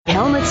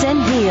helmets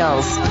and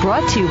heels.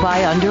 Brought to you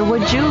by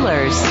Underwood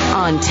Jewelers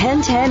on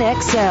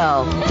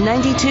 1010XL,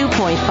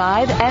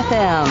 92.5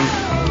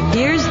 FM.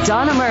 Here's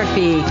Donna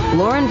Murphy,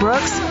 Lauren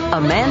Brooks,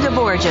 Amanda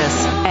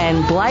Borges,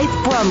 and Blythe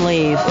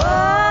Brumleve.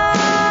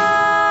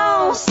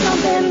 Whoa,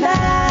 something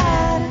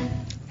bad.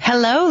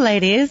 Hello,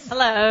 ladies.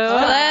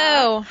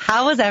 Hello.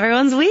 How was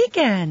everyone's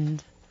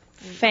weekend?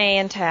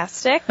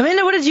 Fantastic.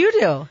 Amanda, what did you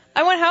do?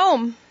 I went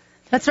home.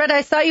 That's right. Did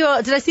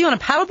I see you on a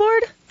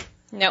paddleboard?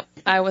 Nope,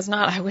 I was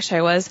not. I wish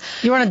I was.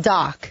 You were on a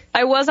dock.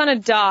 I was on a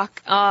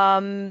dock.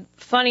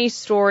 Funny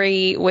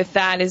story with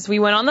that is we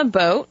went on the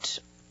boat.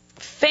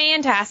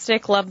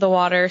 Fantastic. Love the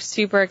water.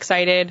 Super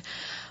excited.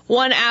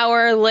 1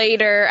 hour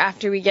later,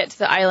 after we get to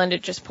the island,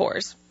 it just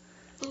pours.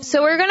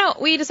 So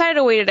we decided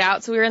to wait it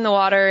out. So we were in the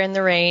water in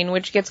the rain,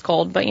 which gets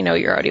cold, but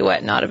you're already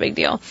wet. Not a big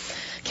deal.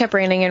 Kept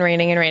raining and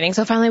raining and raining.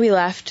 So finally we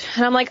left.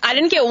 And I'm like, I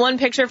didn't get one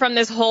picture from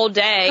this whole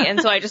day.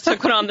 And so I just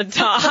took one on the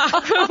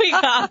dock when we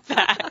got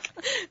back.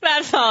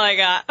 That's all I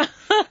got.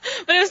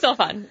 But it was still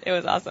fun. It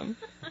was awesome.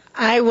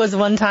 I was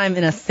one time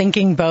in a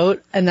sinking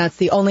boat, and that's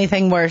the only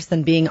thing worse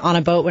than being on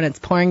a boat when it's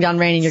pouring down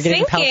rain and you're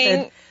getting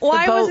pelted.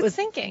 Why was it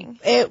sinking?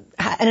 It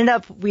ended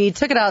up, we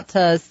took it out to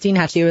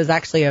Steenhatchee. It was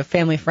actually a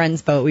family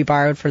friend's boat we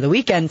borrowed for the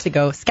weekend to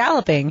go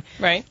scalloping.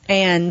 Right.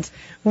 And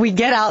we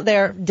get out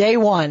there day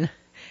one.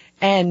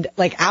 And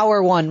like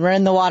hour one, we're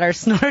in the water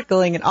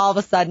snorkeling, and all of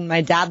a sudden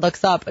my dad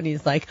looks up and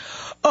he's like,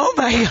 oh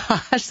my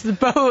gosh, the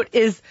boat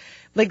is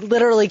like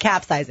literally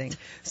capsizing.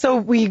 So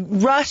we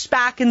rush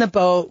back in the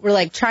boat. We're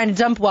like trying to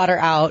dump water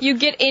out. You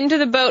get into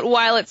the boat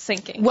while it's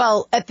sinking.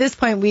 Well, at this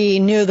point we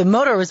knew the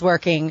motor was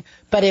working,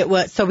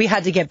 but so we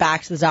had to get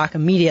back to the dock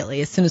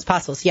immediately as soon as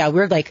possible. So yeah, we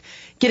were like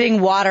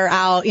getting water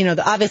out.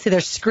 Obviously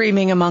they're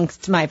screaming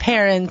amongst my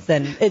parents,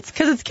 and it's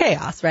because it's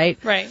chaos, right?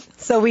 Right.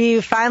 So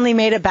we finally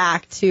made it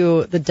back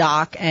to the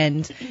dock,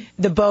 and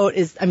the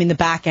the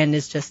back end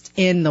is just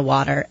in the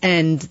water.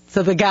 And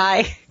so the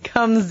guy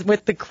comes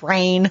with the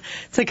crane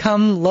to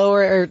come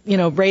lower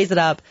or, raise it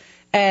up.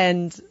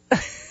 And,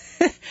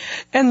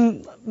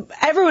 and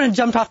everyone had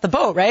jumped off the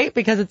boat, right?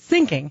 Because it's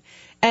sinking.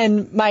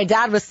 And my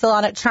dad was still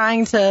on it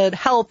trying to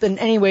help in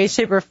any way,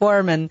 shape, or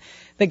form. And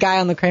the guy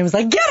on the crane was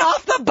like, get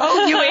off the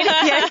boat, you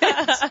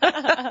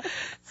idiot.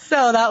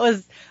 So that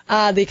was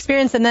the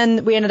experience. And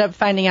then we ended up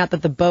finding out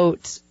that the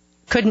boat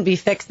couldn't be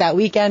fixed that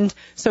weekend.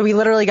 So we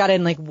literally got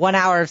in like 1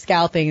 hour of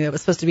scalloping. It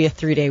was supposed to be a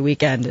 3-day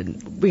weekend,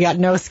 and we got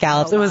no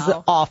scallops. Oh, wow. It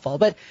was awful.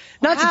 But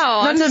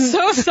I'm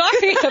so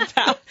sorry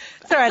about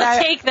it's all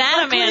right. Take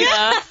that, Amanda.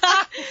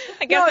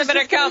 I guess I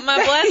better count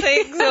my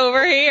blessings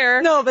over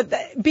here. No,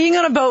 but being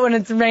on a boat when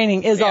it's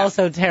raining is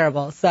also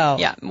terrible. So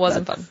yeah, it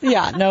wasn't fun.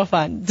 Yeah, no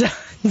fun.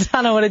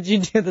 Donna, what did you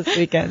do this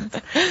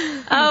weekend?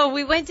 Oh,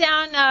 we went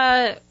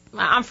down.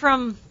 I'm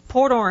from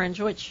Port Orange,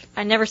 which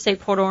I never say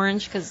Port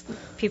Orange because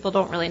people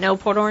don't really know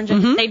Port Orange.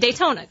 Mm-hmm. They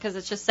Daytona because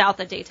it's just south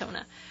of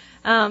Daytona.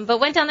 But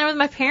went down there with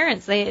my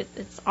parents.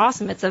 It's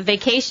awesome. It's a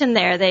vacation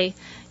there. They,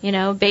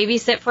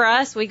 babysit for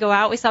us. We go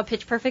out. We saw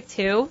Pitch Perfect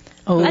 2.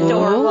 Oh.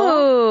 Adorable.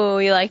 Oh,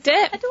 you liked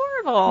it?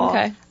 Adorable.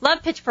 Okay.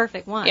 Love Pitch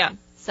Perfect 1. Yeah.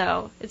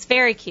 So it's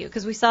very cute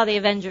because we saw the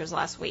Avengers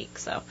last week.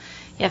 So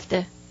you have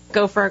to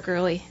go for a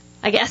girly,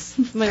 I guess.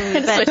 Switch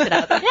it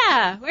up.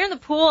 Yeah. We were in the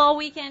pool all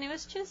weekend. It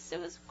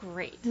was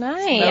great.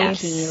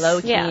 Nice.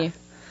 Low key. Yeah.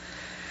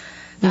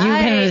 You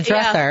painted a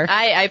dresser.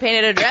 Yeah, I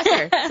painted a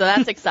dresser, so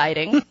that's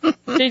exciting.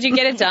 Did you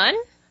get it done?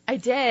 I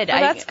did. Oh,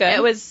 that's good.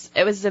 It was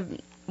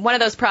one of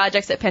those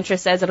projects that Pinterest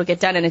says it'll get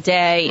done in a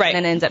day, right.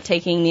 and then ends up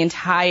taking the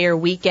entire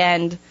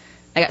weekend.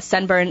 I got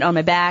sunburned on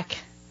my back.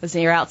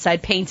 You're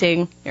outside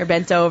painting. You're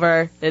bent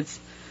over.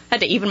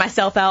 Had to even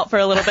myself out for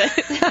a little bit.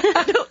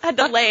 had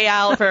to lay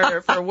out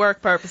for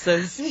work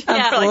purposes for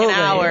like an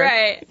hour.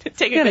 Right.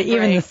 Take You a gotta good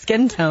even break. the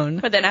skin tone.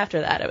 But then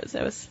after that,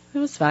 it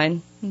was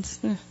fine.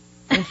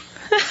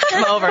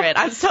 I'm over it.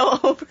 I'm so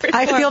over it.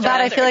 I feel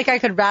bad. I feel like I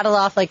could rattle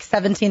off like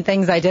 17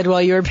 things I did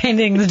while you were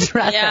painting the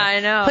dresser. Yeah, I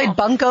know. Played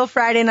Bunko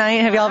Friday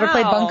night. Have y'all ever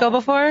played Bunko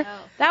before?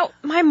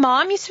 My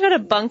mom used to go to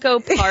bunco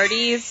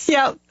parties.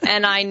 Yep.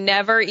 And I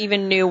never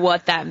even knew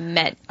what that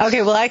meant.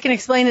 Okay, well, I can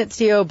explain it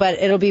to you, but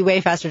it'll be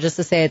way faster just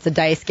to say it's a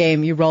dice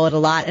game. You roll it a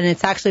lot, and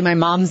it's actually my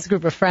mom's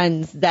group of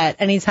friends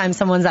that anytime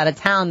someone's out of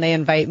town, they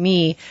invite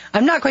me.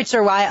 I'm not quite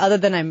sure why, other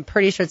than I'm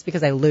pretty sure it's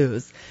because I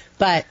lose.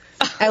 But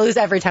I lose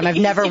every time. I've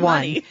never won.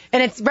 Money.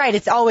 And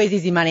it's always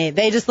easy money.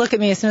 They just look at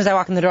me as soon as I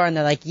walk in the door, and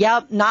they're like,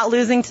 yep, not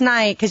losing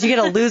tonight, because you get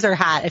a loser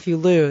hat if you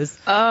lose.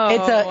 Oh,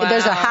 wow.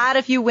 There's a hat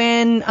if you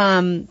win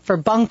for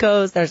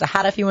bunkos. There's a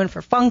hat if you win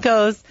for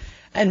Funkos.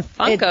 And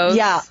Funkos?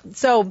 Yeah.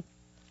 So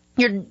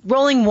you're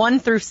rolling 1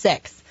 through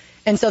 6.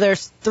 And so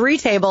there's 3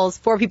 tables,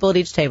 4 people at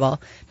each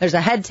table. There's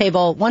a head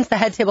table. Once the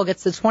head table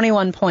gets to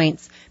 21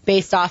 points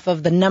based off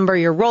of the number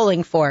you're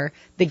rolling for,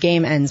 the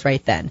game ends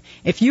right then.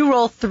 If you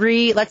roll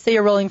 3, let's say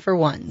you're rolling for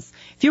 1s.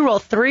 If you roll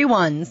 3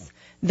 1s,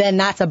 then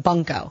that's a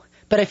bunko.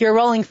 But if you're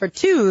rolling for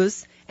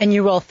 2s and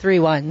you roll 3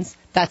 1s,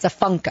 that's a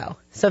Funko.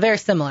 So very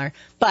similar.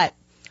 But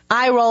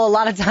I roll a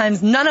lot of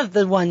times, none of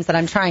the ones that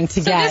I'm trying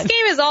to So get. this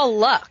game is all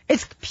luck.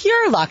 It's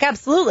pure luck,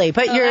 absolutely.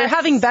 But you're that's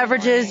having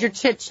beverages, boring. you're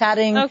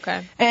chit-chatting.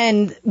 Okay.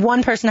 And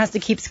one person has to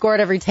keep score at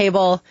every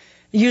table.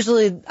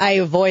 Usually I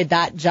avoid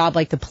that job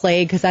like the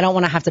plague because I don't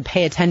want to have to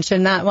pay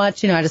attention that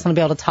much. I just want to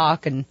be able to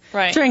talk and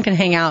Right. drink and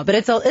hang out. But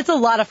it's a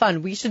lot of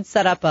fun. We should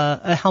set up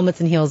a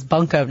Helmets and Heels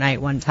bunco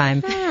night one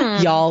time.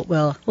 Y'all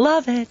will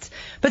love it.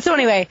 But so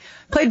anyway,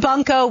 played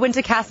bunco, went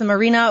to Casa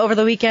Marina over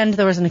the weekend.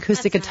 There was an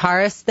acoustic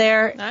guitarist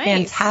there. Nice.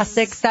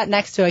 Fantastic. Sat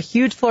next to a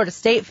huge Florida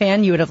State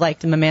fan. You would have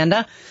liked him,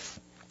 Amanda.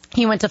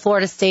 He went to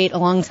Florida State a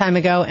long time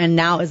ago and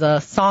now is a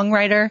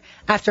songwriter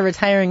after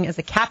retiring as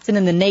a captain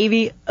in the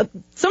Navy.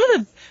 Some of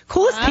the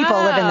coolest people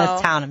live in this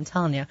town, I'm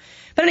telling you.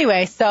 But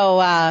anyway,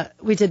 so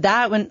we did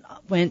that.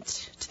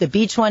 Went to the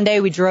beach one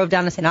day. We drove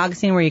down to St.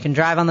 Augustine where you can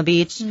drive on the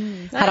beach.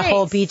 Had a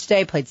whole Nice. beach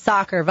day. Played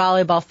soccer,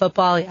 volleyball,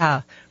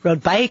 football.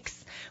 Rode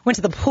bikes. Went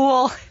to the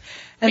pool.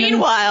 And then-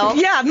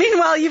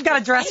 meanwhile, you've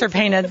got a dresser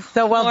painted.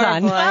 So well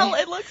done. Well,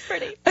 it looks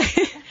pretty.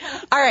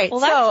 All right.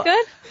 Well, that's so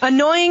good.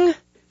 Annoying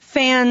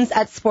fans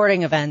at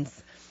sporting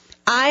events.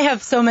 I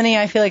have so many,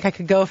 I feel like I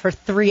could go for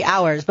 3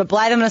 hours. But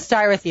Blythe, I'm going to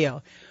start with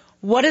you.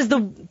 What is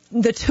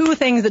the two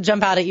things that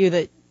jump out at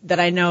you that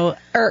I know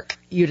irk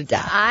you to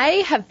death?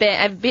 I've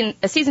been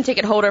a season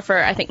ticket holder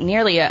for I think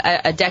nearly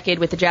a decade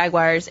with the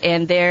Jaguars,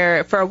 and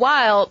there for a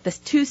while the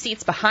 2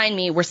 seats behind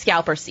me were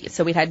scalper seats,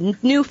 so we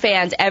had new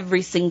fans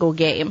every single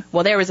game.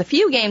 Well, there was a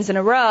few games in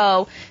a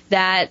row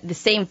that the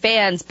same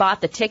fans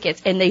bought the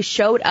tickets and they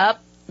showed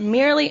up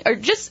merely or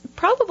just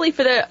probably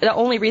for the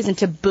only reason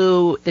to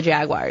boo the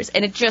Jaguars,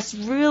 and it just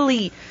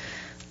really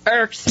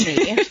irks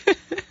me.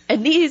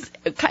 And these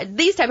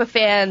type of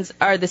fans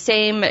are the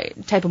same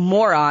type of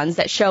morons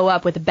that show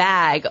up with a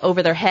bag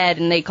over their head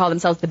and they call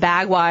themselves the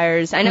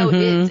Bagwires. I know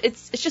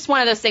it's just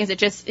one of those things that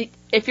just,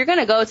 if you're going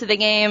to go to the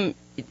game,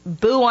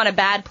 boo on a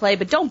bad play,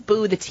 but don't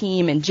boo the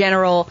team in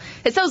general.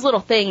 It's those little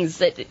things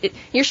that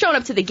you're showing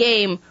up to the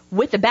game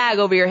with the bag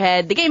over your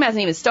head. The game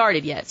hasn't even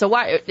started yet. So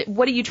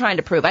what are you trying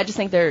to prove? I just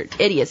think they're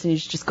idiots and you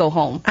should just go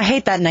home. I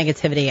hate that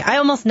negativity. I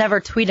almost never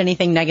tweet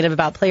anything negative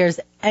about players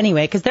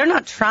anyway because they're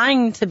not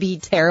trying to be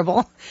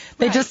terrible.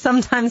 They just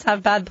sometimes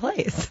have bad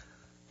plays.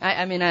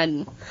 I mean,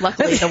 and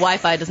luckily the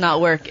Wi-Fi does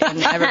not work in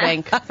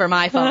Everbank for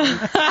my phone, so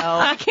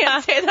I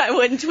can't say that I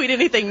wouldn't tweet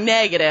anything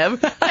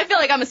negative. I feel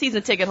like I'm a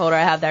season ticket holder.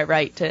 I have that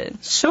right to.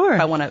 Sure.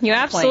 If I want to. You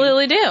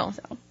absolutely do.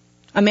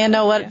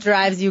 Amanda, what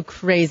drives you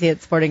crazy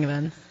at sporting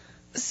events?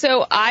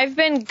 So I've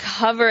been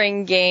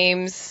covering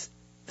games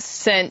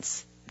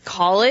since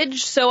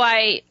college, so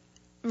I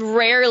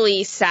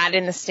rarely sat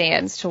in the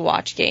stands to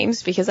watch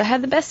games because I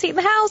had the best seat in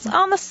the house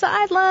on the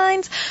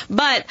sidelines.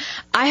 But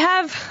I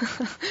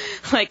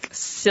have like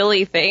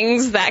silly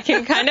things that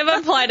can kind of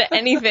apply to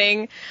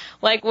anything.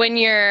 Like when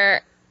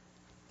you're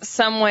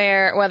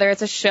somewhere, whether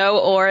it's a show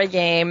or a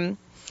game,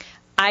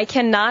 I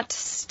cannot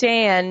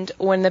stand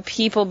when the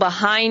people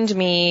behind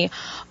me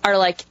are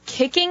like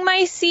kicking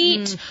my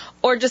seat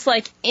or just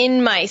like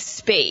in my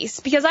space,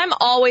 because I'm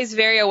always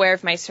very aware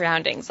of my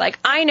surroundings. Like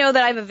I know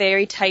that I have a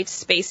very tight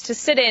space to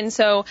sit in,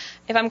 so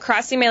if I'm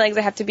crossing my legs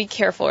I have to be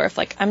careful, or if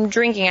like I'm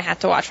drinking I have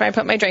to watch where I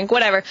put my drink,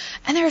 whatever.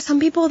 And there are some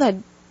people that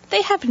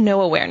they have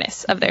no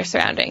awareness of their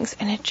surroundings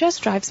and it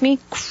just drives me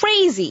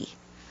crazy.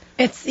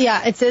 It's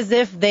as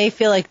if they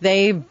feel like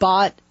they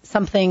bought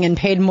something and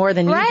paid more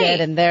than you Right.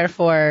 did, and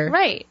therefore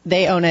Right.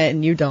 they own it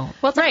and you don't.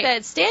 Well, it's like Right.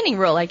 that standing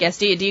rule, I guess.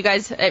 Do you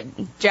guys,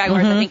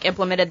 Jaguars, I think,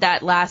 implemented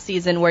that last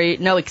season where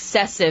no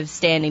excessive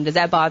standing. Does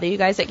that bother you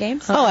guys at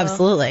games? Oh,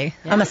 absolutely.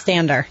 I'm a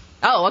stander.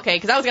 Oh, okay,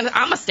 because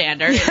I'm a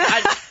stander.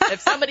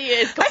 If somebody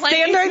is complaining.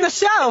 Stand during the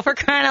show, for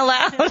crying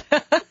out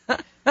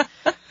loud.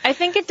 I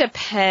think it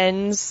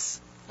depends.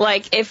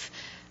 Like, if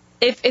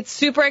it's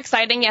super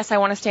exciting, yes, I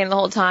want to stand the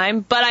whole time,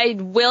 but I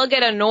will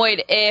get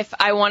annoyed if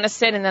I want to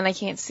sit and then I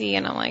can't see,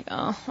 and I'm like,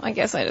 oh, I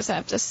guess I just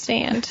have to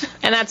stand.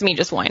 And that's me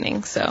just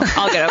whining, so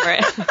I'll get over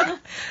it.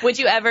 Would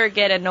you ever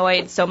get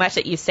annoyed so much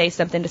that you say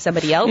something to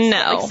somebody else?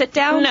 No. Like sit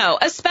down? No,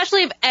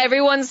 especially if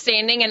everyone's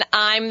standing and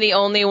I'm the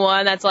only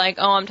one that's like,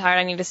 oh, I'm tired,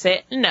 I need to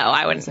sit. No,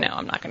 I wouldn't. No,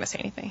 I'm not going to say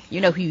anything.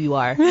 You know who you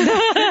are.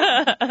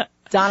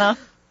 Donna?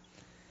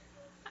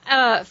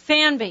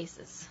 Fan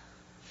bases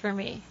for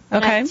me.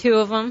 And I Okay. have 2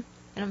 of them,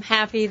 and I'm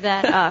happy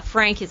that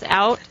Frank is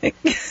out.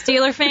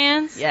 Steeler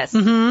fans, Yes.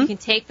 you can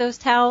take those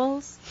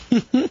towels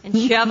and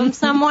shove them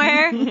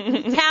somewhere.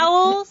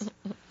 Towels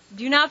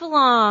do not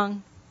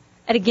belong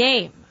at a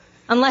game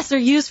unless they're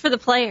used for the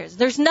players.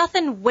 There's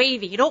nothing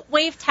wavy. You don't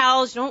wave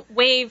towels. You don't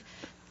wave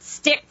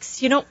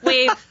sticks. You don't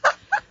wave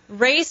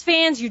Rays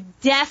fans. You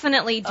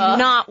definitely do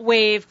not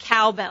wave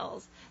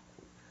cowbells.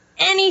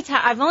 Anytime.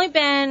 I've only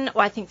been,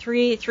 I think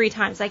three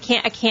times. I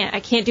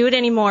can't do it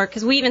anymore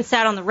because we even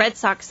sat on the Red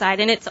Sox side,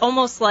 and it's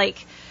almost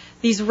like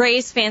these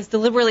Rays fans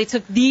deliberately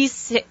took these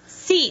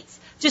seats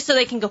just so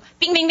they can go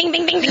bing, bing, bing,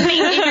 bing, bing, bing, bing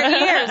in your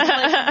ears.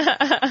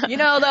 Like, You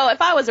know, though,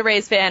 if I was a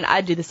Rays fan,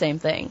 I'd do the same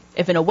thing.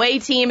 If an away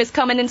team is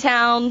coming in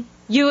town,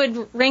 you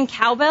would ring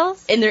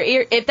cowbells? in their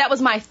ear, if that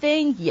was my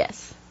thing,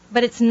 yes.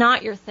 but it's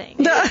not your thing.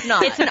 It's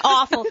not. It's an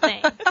awful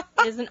thing.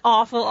 It is an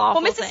awful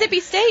Well, Mississippi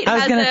State. I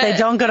was has going to say,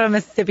 don't go to a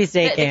Mississippi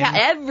State the game.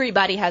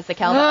 everybody has the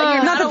cowbell.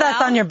 You're Not that that's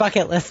allowed- on your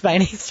bucket list by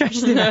any stretch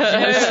of the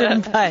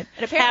imagination, but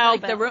And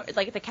apparently,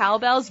 like the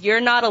cowbells,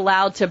 you're not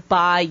allowed to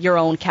buy your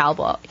own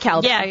cowbell.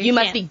 Yeah, you you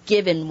must can't. be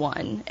given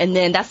one, and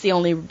then that's the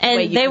only way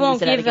And you they can won't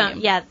use it at give a them.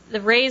 game. Yeah,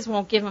 the Rays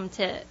won't give them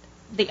to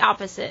the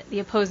opposite, the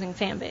opposing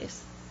fan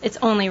base. It's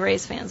only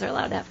Rays fans are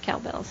allowed to have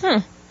cowbells.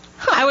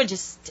 I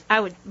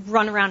would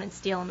run around and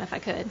steal them if I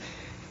could.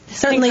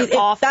 certainly things are if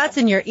awful. that's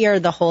in your ear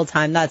the whole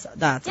time, that's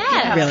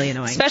Yeah. really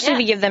annoying. Especially if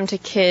you give them to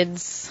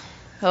kids.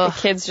 The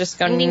kids just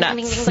go Ding, ding, nuts.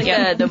 ding, ding, It's like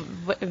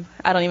Yeah.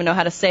 I don't even know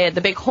how to say it.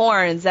 The big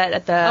horns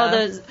at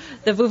the.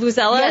 The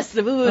vuvuzelas. Yes,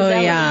 the vuvuzela. Oh,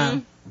 yeah.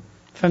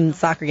 From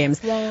soccer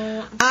games.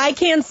 I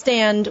can't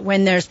stand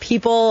when there's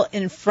people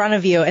in front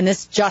of you, and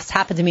this just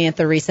happened to me at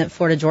the recent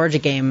Florida-Georgia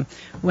game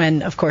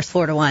when, of course,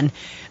 Florida won.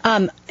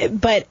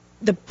 But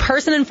the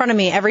person in front of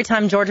me, every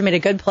time Georgia made a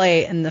good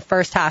play in the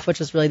first half, which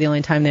was really the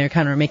only time they were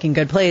kind of making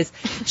good plays,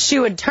 she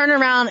would turn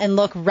around and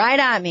look right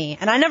at me.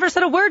 And I never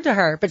said a word to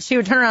her, but she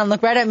would turn around and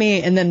look right at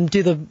me and then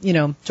do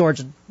the,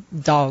 Georgia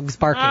dogs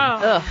barking.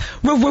 Oh.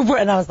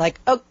 And I was like,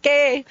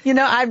 okay,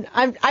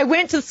 I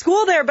went to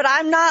school there, but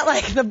I'm not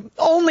like the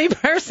only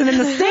person in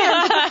the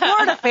stands who's a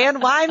Florida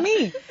fan. Why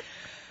me?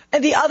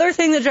 And the other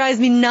thing that drives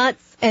me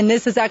nuts, and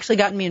this has actually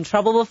gotten me in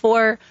trouble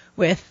before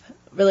with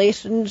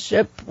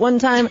relationship one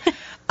time.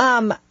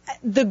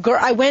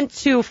 I went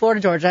to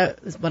Florida, Georgia,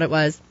 is what it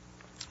was,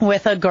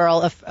 with a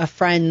girl, a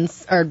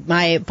friend's, or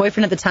my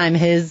boyfriend at the time,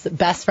 his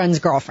best friend's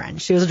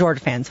girlfriend. She was a Georgia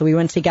fan, so we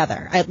went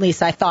together. At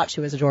least I thought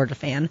she was a Georgia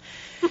fan.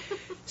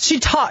 She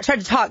tried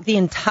to talk the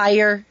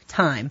entire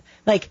time.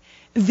 Like,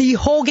 the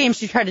whole game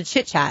she tried to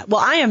chit-chat.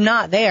 Well, I am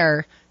not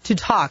there to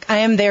talk. I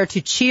am there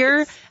to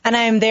cheer, and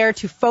I am there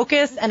to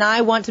focus, and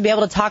I want to be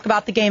able to talk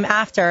about the game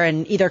after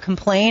and either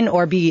complain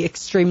or be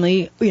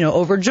extremely,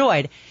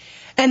 overjoyed.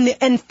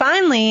 And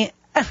finally,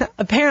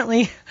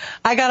 apparently,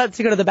 I got up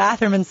to go to the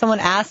bathroom, and someone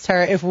asked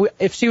her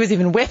if she was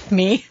even with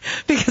me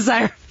because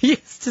I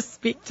refused to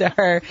speak to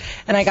her,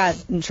 and I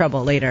got in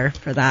trouble later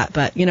for that.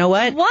 But you know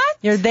what? What?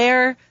 You're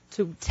there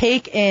to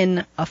take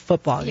in a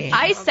football game.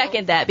 I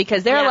second that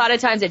because there are a lot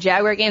of times at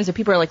Jaguar games where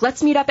people are like,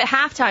 let's meet up at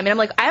halftime. And I'm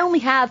like, I only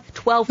have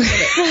 12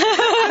 minutes.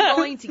 I'm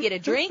going to get a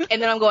drink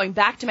and then I'm going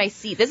back to my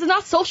seat. This is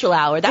not social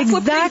hour. That's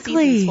Exactly.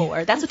 what preseason's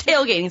for. That's what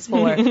tailgating's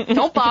for.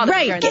 Don't bother me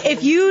Right. during the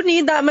If you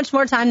need that much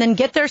more time, then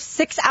get there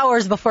 6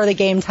 hours before the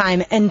game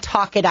time and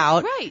talk it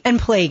out Right. and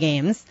play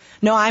games.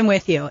 No, I'm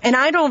with you. And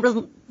I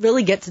don't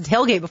really get to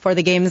tailgate before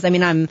the games. I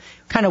mean, I'm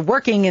kind of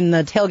working in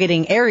the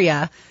tailgating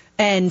area.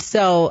 And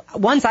so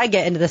once I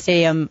get into the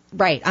stadium,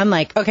 right, I'm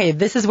like, okay,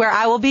 this is where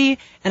I will be,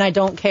 and I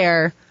don't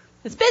care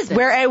It's business.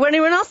 where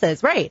anyone else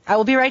is. Right. I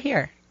will be right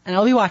here, and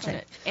I'll be watching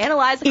it.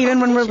 Analyze the Even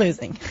when we're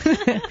competition.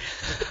 losing.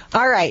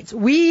 All right.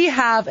 We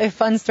have a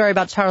fun story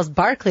about Charles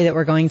Barkley that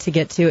we're going to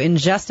get to in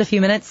just a few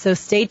minutes, so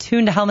stay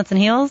tuned to Helmets and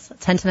Heels,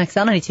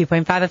 1010XL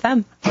 92.5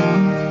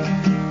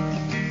 FM.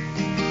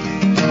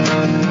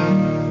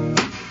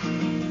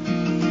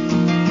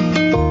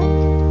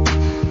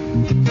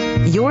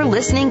 You're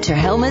listening to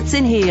Helmets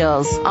and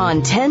Heels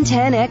on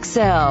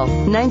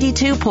 1010XL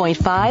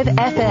 92.5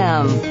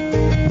 FM.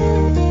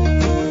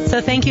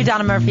 So thank you,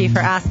 Donna Murphy, for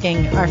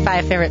asking our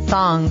 5 favorite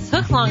songs.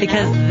 Took long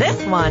because enough.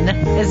 this one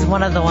is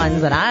one of the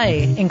ones that I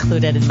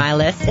included in my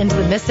list, Into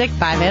the Mystic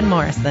by Van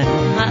Morrison.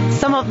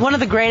 One of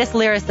the greatest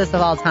lyricists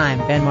of all time,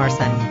 Van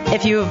Morrison.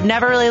 If you've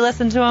never really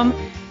listened to him,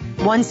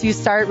 once you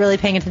start really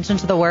paying attention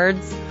to the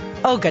words,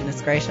 oh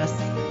goodness gracious.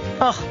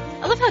 Oh,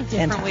 I love how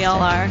different we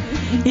all are.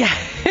 yeah.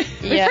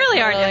 We really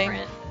are totally.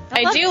 different.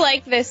 I do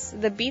like this.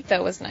 The beat,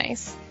 though, was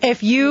nice.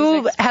 If you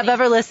Music's have funny.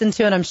 ever listened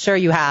to, and I'm sure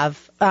you have,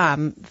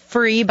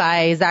 Free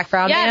by Zach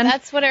Brown Yeah, Band.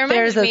 that's what it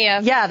reminded me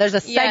of. Yeah, there's a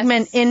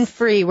segment Yes. in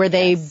Free where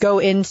they go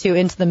into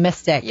the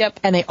Mystic. Yep.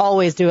 And they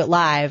always do it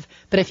live.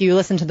 But if you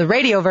listen to the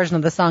radio version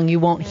of the song, you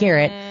won't hear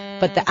it.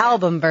 But the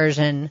album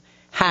version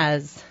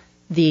has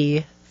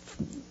the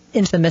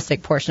Into the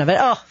Mystic portion of it.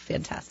 Oh,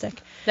 fantastic.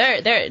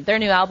 Their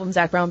new album,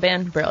 Zach Brown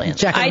Band, brilliant.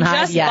 Jekyll I and Hyde,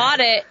 just yeah. bought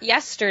it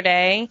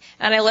yesterday,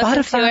 and I listened to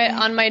Spotify. it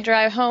on my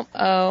drive home.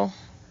 Oh.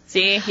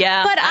 See,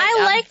 yeah. But I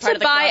I'm like part to of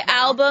the buy club now.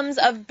 albums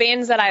of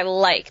bands that I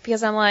like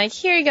because I'm like,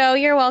 here you go,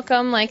 you're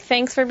welcome. Like,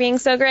 thanks for being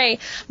so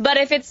great. But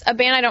if it's a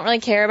band I don't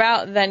really care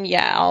about, then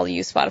yeah, I'll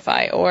use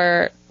Spotify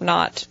or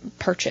not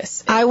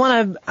purchase. I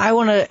want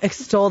to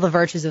extol the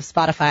virtues of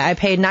Spotify. I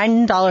paid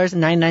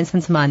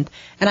 $9.99 a month,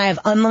 and I have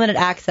unlimited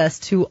access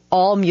to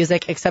all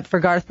music except for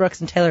Garth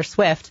Brooks and Taylor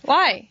Swift.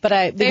 Why?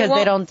 But because they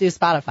won't- don't do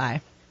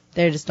Spotify.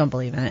 They just don't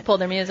believe in it. Pull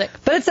their music.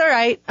 But it's all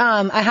right.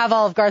 I have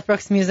all of Garth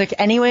Brooks' music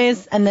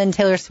anyways, and then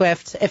Taylor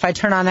Swift, if I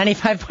turn on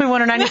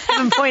 95.1 or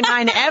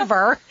 97.9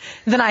 ever,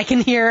 then I can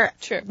hear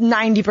True.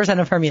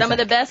 90% of her music. Some of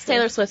the best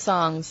Taylor Swift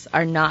songs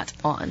are not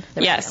on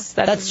the Yes,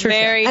 That's true.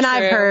 very And true.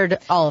 I've heard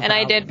all of And her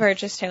I did albums.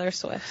 purchase Taylor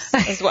Swift's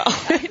as well.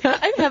 radio.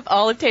 I have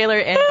all of Taylor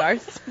and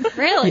Garth's.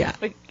 Really? Yeah.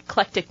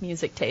 Eclectic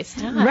music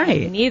taste.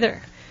 Right.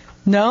 Neither.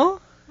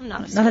 No? I'm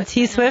not a Not a Swift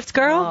T fan. Swift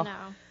girl? No.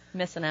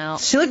 Missing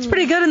out. She looked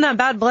pretty good in that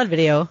Bad Blood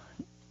video.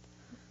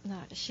 No,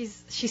 she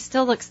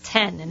still looks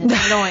 10, and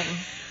it's annoying.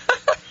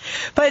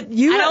 But I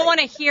don't want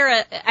to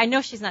hear I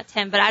know she's not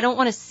 10, but I don't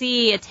want to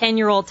see a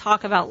 10-year-old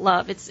talk about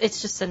love.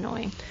 It's just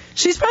annoying.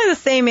 She's probably the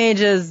same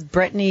age as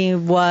Brittany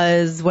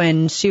was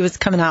when she was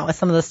coming out with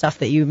some of the stuff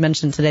that you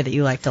mentioned today that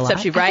you liked a lot.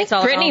 Except she writes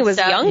all her Brittany own was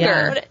stuff. younger.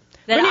 Yeah.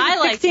 That Brittany I was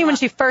liked 16 when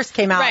she first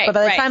came out, Right, but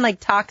by the right. time like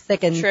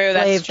Toxic and True,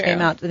 that's Slave true.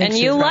 came out, I think And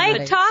she you was around like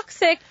that age.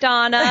 Toxic,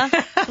 Donna.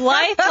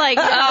 Blythe like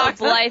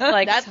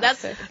That's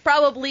Toxic.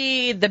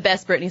 probably the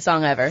best Britney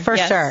song ever. For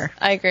Yes, sure.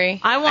 I agree.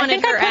 I wanted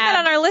think I her put that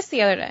abs. on our list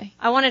the other day.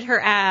 I wanted her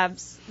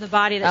abs, the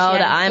body that Oh, she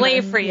the had in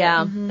Slave I'm- for You.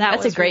 yeah.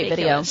 That's a great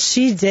video.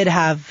 She did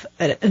have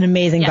an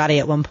amazing Yeah. body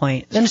at one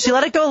point. Then she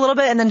let it go a little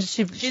bit, and then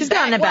she's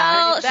gotten it back.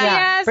 Well, she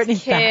has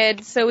Brittany's back.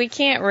 kids, so we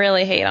can't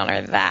really hate on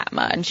her that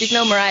much. She's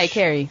no Mariah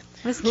Carey.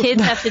 What does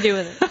kids have to do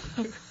with it?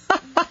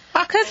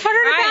 Because it's harder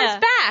to Mariah.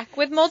 bounce back.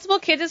 With multiple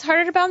kids, it's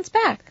harder to bounce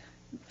back.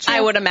 I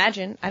would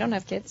imagine. I don't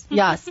have kids.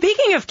 Yeah.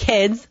 Speaking of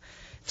kids,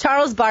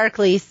 Charles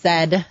Barkley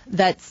said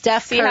that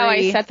Steph See Curry. how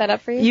I set that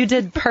up for you? You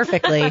did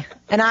perfectly.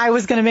 And I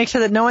was going to make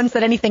sure that no one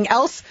said anything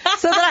else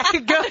so that I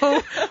could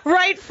go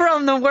right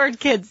from the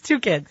word kids to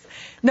kids.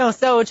 No,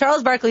 so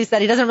Charles Barkley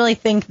said he doesn't really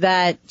think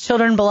that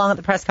children belong at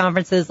the press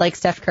conferences like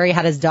Steph Curry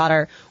had his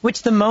daughter,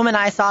 which the moment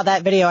I saw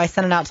that video, I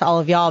sent it out to all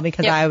of y'all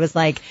because Yep. I was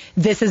like,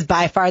 this is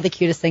by far the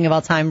cutest thing of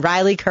all time.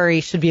 Riley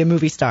Curry should be a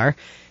movie star.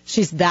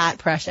 She's that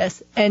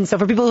precious. And so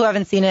for people who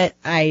haven't seen it,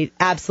 I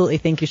absolutely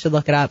think you should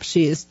look it up.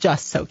 She is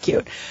just so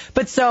cute.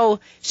 But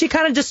so she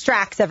kind of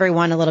distracts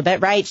everyone a little bit,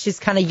 right? She's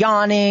kind of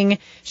yawning.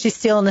 She's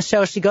stealing the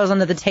show. She goes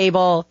under the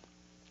table.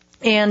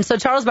 And so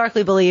Charles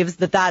Barkley believes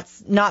that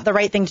that's not the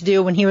right thing to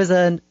do. When he was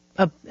an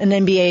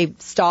NBA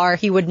star,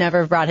 he would never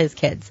have brought his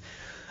kids.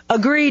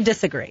 Agree,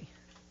 disagree.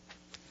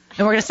 And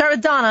we're going to start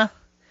with Donna,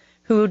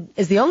 who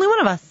is the only one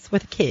of us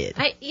with a kid.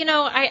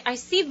 I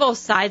see both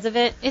sides of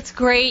it. It's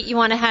great. You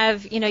want to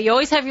have, you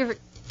always have your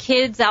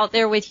kids out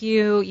there with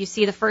you. You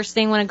see the first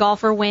thing when a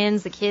golfer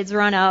wins, the kids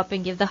run up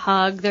and give the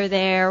hug. They're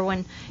there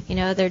when,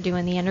 they're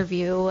doing the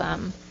interview.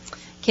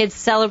 Kids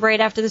celebrate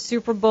after the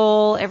Super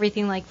Bowl,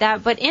 everything like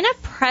that. But in a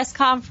press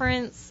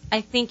conference,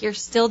 I think you're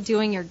still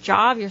doing your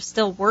job. You're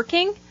still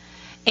working.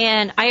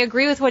 And I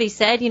agree with what he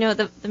said.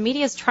 The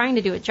media is trying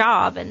to do a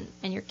job, and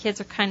your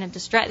kids are kind of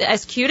distracted.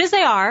 As cute as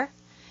they are,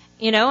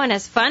 and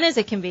as fun as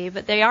it can be,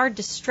 but they are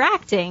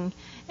distracting.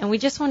 And we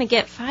just want to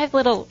get 5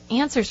 little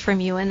answers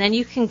from you, and then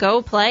you can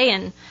go play,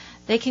 and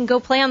they can go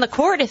play on the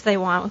court if they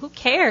want. Who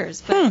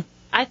cares? But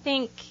I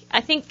think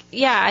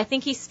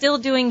he's still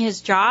doing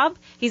his job.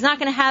 He's not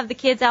going to have the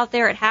kids out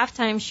there at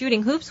halftime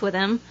shooting hoops with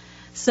him.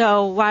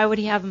 So why would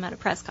he have them at a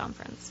press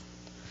conference?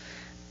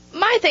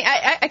 My thing,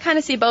 I kind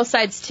of see both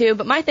sides too,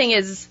 but my thing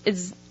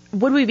is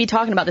would we be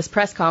talking about this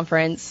press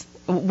conference?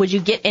 Would you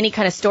get any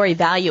kind of story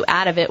value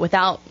out of it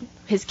without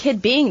his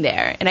kid being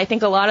there? And I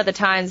think a lot of the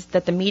times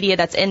that the media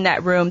that's in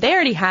that room, they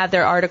already have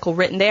their article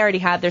written, they already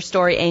have their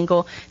story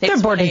angle. They're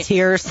bored in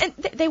tears. And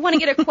they want to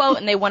get a quote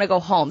and they want to go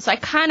home. So I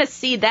kind of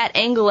see that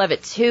angle of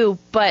it too,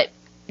 but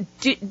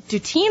do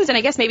teams, and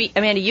I guess maybe,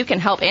 Amanda, you can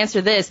help answer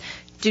this,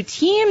 do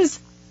teams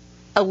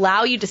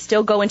allow you to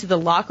still go into the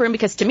locker room?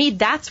 Because to me,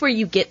 that's where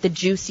you get the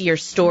juicier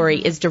story,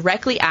 is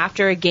directly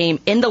after a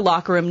game in the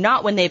locker room,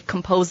 not when they've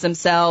composed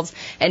themselves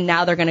and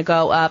now they're going to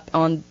go up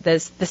on the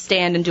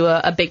stand and do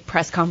a big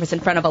press conference in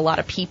front of a lot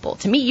of people.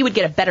 To me, you would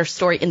get a better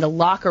story in the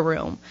locker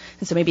room.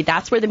 And so maybe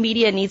that's where the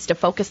media needs to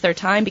focus their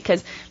time,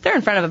 because they're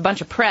in front of a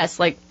bunch of press.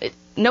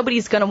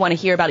 Nobody's going to want to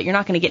hear about it. You're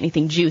not going to get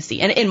anything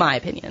juicy, and in my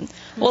opinion.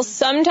 Well,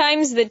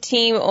 sometimes the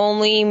team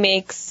only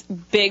makes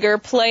bigger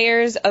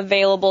players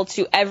available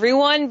to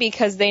everyone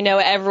because they know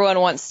everyone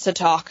wants to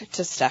talk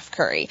to Steph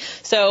Curry.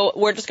 So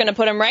we're just going to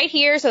put him right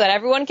here so that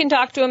everyone can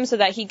talk to him, so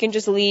that he can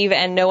just leave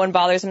and no one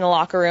bothers him in the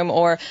locker room,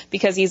 or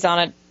because he's on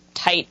a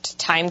tight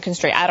time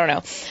constraint. I don't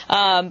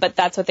know. But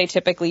that's what they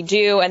typically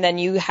do. And then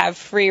you have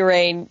free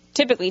reign.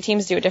 Typically,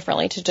 teams do it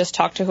differently, to just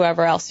talk to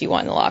whoever else you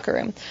want in the locker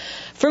room.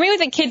 For me,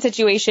 with the kid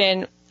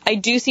situation, I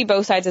do see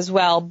both sides as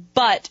well.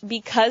 But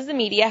because the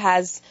media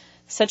has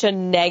such a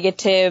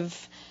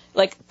negative,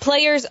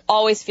 players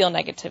always feel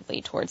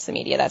negatively towards the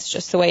media. That's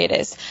just the way it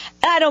is.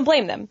 And I don't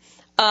blame them.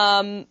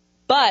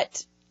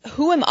 But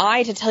who am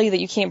I to tell you that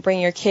you can't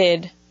bring your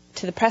kid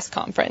to the press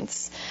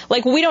conference?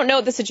 We don't know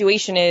what the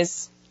situation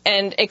is.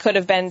 And it could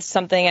have been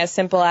something as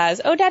simple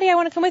as, oh, Daddy, I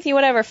want to come with you,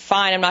 whatever.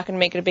 Fine, I'm not going to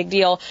make it a big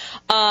deal.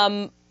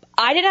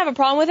 I didn't have a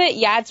problem with it.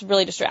 Yeah, it's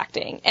really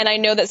distracting. And I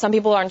know that some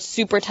people are on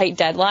super tight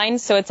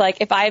deadlines. So it's like,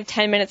 if I have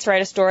 10 minutes to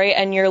write a story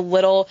and your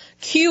little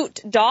cute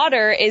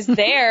daughter is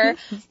there,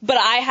 but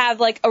I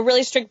have a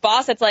really strict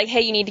boss that's like,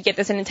 hey, you need to get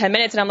this in 10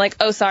 minutes. And I'm like,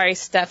 oh, sorry,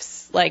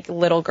 Steph's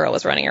little girl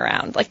was running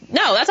around.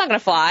 No, that's not going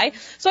to fly.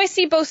 So I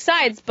see both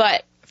sides.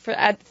 But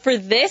for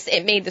this,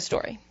 it made the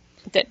story.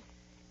 It did.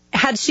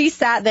 Had she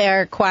sat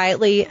there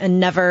quietly and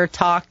never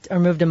talked or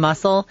moved a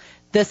muscle,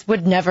 this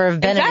would never have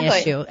been an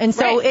Exactly. issue. And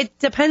so it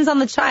depends on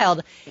the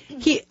child.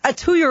 A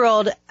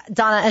 2-year-old,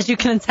 Donna, as you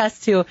can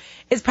attest to,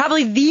 is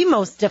probably the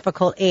most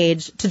difficult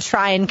age to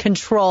try and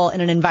control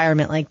in an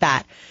environment like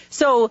that.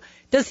 So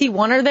does he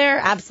want her there?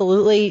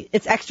 Absolutely.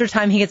 It's extra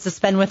time he gets to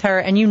spend with her,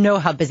 and you know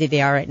how busy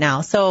they are right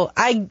now. So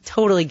I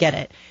totally get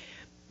it.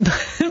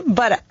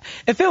 But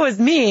if it was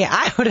me,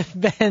 I would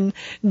have been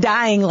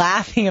dying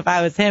laughing if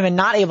I was him and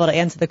not able to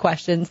answer the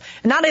questions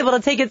and not able to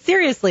take it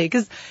seriously,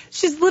 because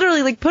she's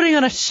literally like putting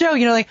on a show,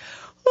 like,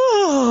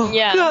 oh,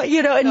 Yeah. God,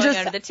 and Going just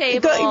under the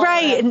table.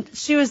 right. And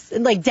she was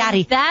like,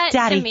 Daddy, That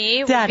Daddy, to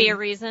me would Daddy. be a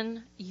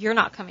reason you're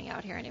not coming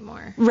out here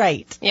anymore.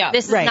 Right. Yeah.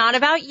 This is Right. not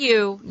about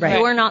you. Right.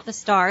 You are not the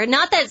star.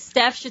 Not that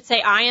Steph should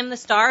say I am the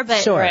star,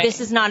 but Sure.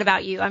 this is not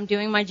about you. I'm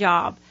doing my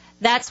job.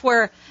 That's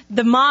where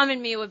the mom in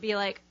me would be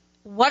like,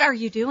 what are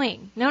you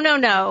doing?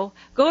 No.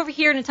 Go over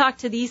here and talk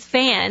to these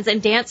fans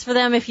and dance for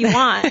them if you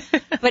want,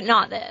 but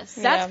not this.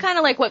 That's kind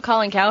of like what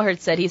Colin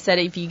Cowherd said. He said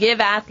if you give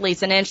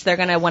athletes an inch, they're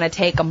going to want to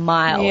take a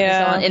mile.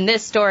 Yeah. So in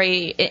this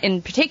story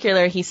in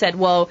particular, he said,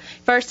 well,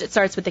 first it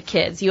starts with the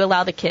kids. You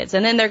allow the kids,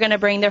 and then they're going to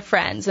bring their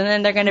friends, and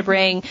then they're going to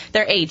bring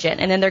their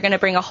agent, and then they're going to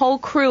bring a whole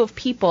crew of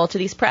people to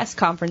these press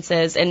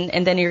conferences,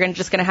 and then you're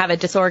just going to have a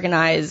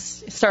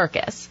disorganized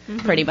circus,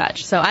 pretty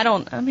much. So I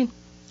don't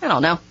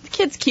know. The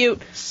kid's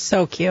cute.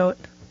 So cute.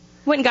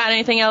 Wouldn't got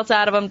anything else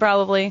out of him,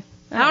 probably.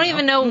 I don't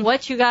even know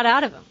what you got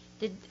out of him.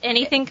 Did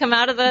anything come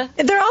out of the...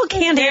 They're all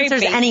canned Very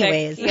answers basic,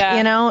 anyways.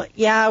 yeah.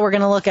 Yeah, we're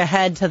going to look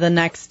ahead to the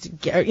next,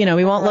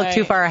 we won't look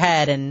too Right. far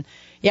ahead. And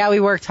yeah, we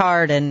worked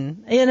hard,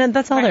 and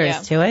that's all there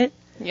is to it.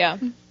 Yeah.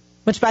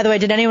 Which, by the way,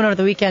 did anyone over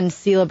the weekend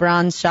see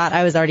LeBron's shot?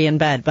 I was already in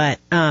bed, but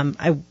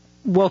I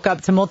woke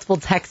up to multiple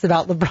texts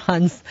about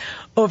LeBron's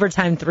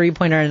overtime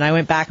three-pointer, and I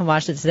went back and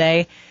watched it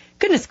today.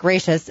 Goodness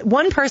gracious.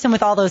 One person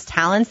with all those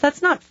talents,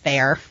 that's not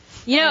fair.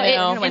 You know, I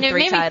know. and it Win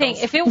 3 made me titles.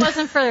 think, if it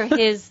wasn't for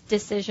his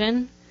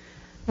decision,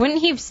 wouldn't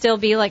he still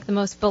be like the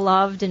most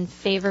beloved and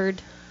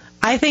favored?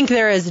 I think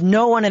there is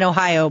no one in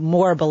Ohio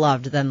more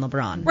beloved than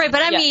LeBron. Right,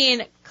 but I Yeah.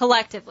 mean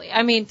collectively.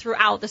 I mean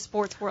throughout the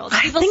sports world.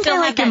 I People think still I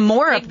have like that him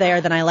more up stigma.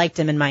 there than I liked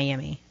him in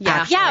Miami. Yeah.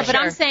 actually. Yeah, but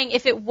Sure. I'm saying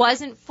if it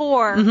wasn't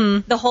for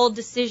the whole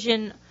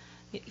decision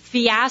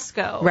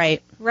fiasco.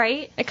 Right.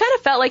 Right? It kind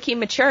of felt like he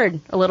matured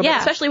a little bit, Yeah.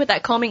 especially with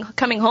that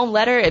coming home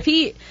letter. If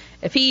he,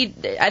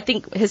 I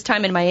think his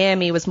time in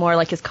Miami was more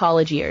like his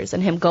college years,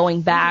 and him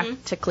going back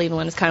to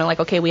Cleveland is kind of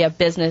like, okay, we have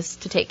business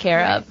to take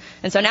care of.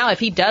 And so now if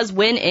he does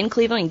win in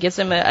Cleveland and gives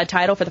him a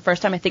title for the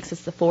first time, I think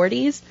since the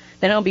 40s,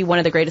 then it'll be one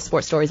of the greatest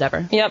sports stories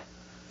ever. Yep.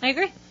 I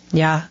agree.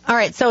 Yeah. All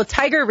right. So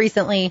Tiger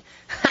recently,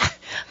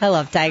 I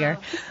love Tiger.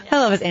 I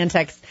love his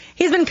antics.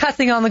 He's been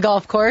cussing on the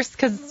golf course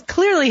because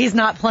clearly he's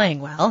not playing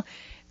well,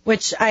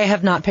 which I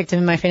have not picked him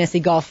in my fantasy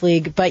golf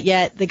league, but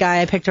yet the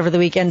guy I picked over the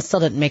weekend still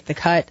didn't make the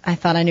cut. I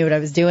thought I knew what I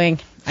was doing.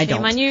 I don't.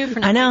 Shame on you for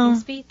not I know.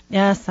 picking Spieth.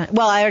 Yes.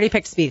 Well, I already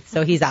picked Spieth,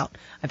 so he's out.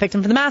 I picked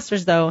him for the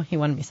Masters, though. He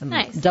won me some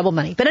Nice. double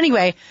money. But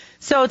anyway,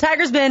 so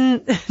Tiger's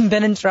been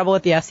in trouble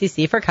with the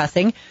FCC for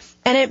cussing,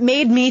 and it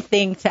made me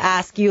think to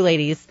ask you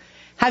ladies,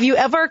 have you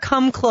ever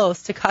come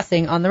close to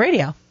cussing on the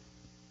radio?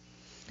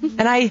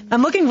 And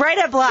I'm looking right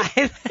at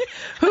Blythe,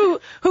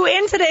 who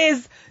in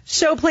today's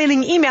show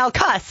planning email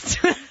cussed.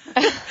 So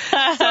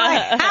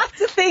I have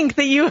to think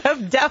that you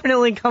have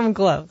definitely come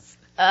close.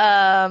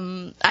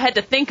 I had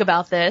to think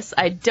about this.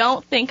 I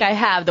don't think I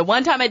have. The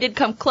one time I did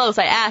come close,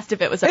 I asked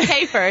if it was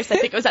okay first. I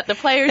think it was at the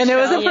Players And it Show.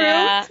 was approved?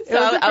 Yeah. It So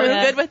was I was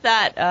approved? good with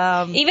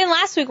that. Even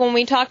last week when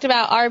we talked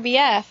about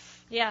RBF,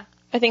 Yeah.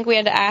 I think we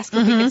had to ask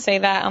if we could say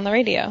that on the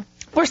radio.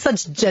 We're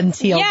such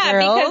genteel Yeah,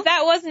 girls. because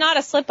that was not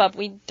a slip up.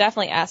 We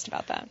definitely asked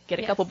about that. Get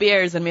a couple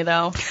beers in me,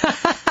 though.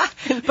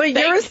 But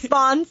your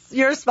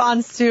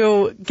response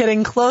to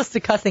getting close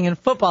to cussing in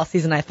football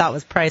season, I thought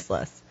was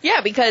priceless.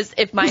 Yeah, because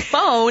if my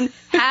phone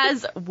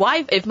has the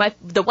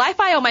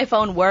Wi-Fi on my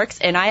phone works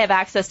and I have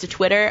access to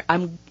Twitter,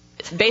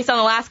 based on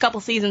the last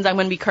couple seasons, I'm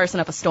going to be cursing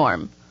up a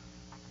storm.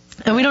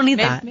 And we don't need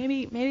that.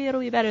 Maybe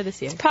it'll be better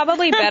this year.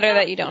 Probably better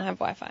that you don't have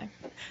Wi-Fi.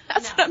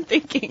 That's what I'm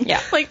thinking.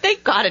 Yeah. Like,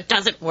 thank God it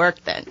doesn't work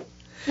then.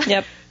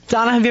 Yep.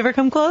 Donna, have you ever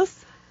come close?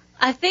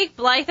 I think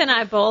Blythe and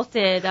I both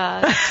did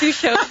 2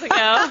 shows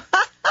ago.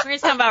 We were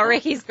talking about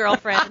Ricky's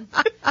girlfriend.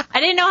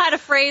 I didn't know how to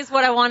phrase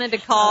what I wanted to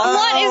call her.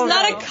 What is Oh,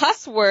 not no. a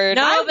cuss word?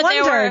 No, I but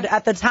they wondered were.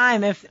 at the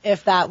time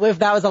if that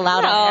was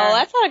allowed No, on air.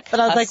 that's not a cuss But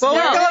I was like, well,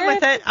 we're word. going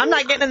with it. I'm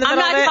not getting in the I'm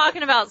middle not of it.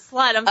 talking about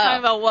slut. I'm talking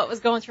about what was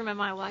going through my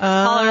mind. Well, I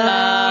can call her that.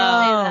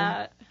 I can't say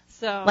that.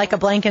 So Like a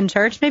blank in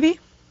church, maybe?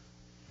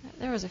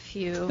 there was a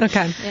few.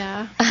 Okay.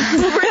 Yeah.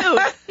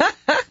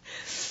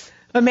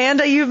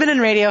 Amanda, you've been in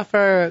radio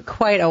for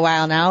quite a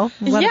while now.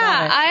 What Yeah,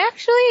 about it? I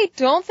actually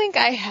don't think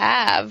I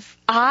have.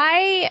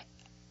 I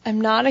am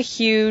not a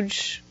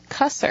huge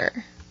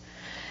cusser.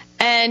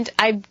 And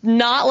I'm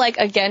not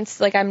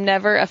against, I'm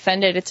never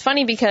offended. It's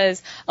funny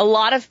because a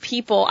lot of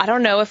people, I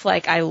don't know if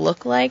I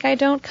look like I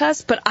don't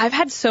cuss, but I've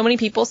had so many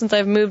people since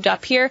I've moved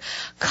up here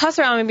cuss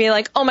around and be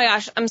like, oh my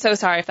gosh, I'm so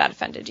sorry if that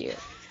offended you.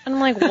 And I'm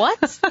like,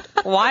 what?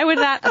 Why would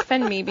that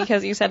offend me?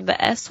 Because you said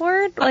the S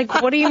word? Like,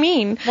 what do you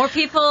mean? More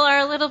people are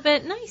a little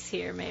bit nice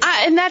here, maybe.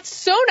 And that's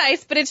so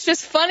nice, but it's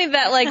just funny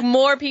that, like,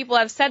 more people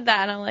have said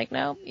that. And I'm like,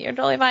 no, you're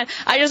totally fine.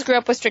 I just grew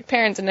up with strict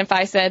parents, and if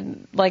I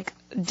said, like,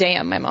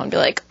 damn, my mom would be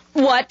like,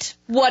 what?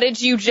 What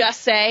did you just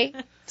say?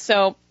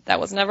 So that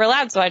was never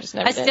allowed, so I just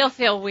never I did. still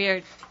feel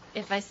weird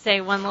if I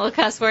say one little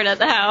cuss word at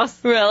the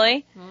house.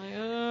 Really?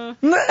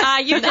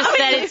 You just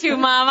said it too,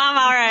 Mom. I'm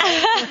all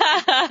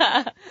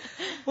right.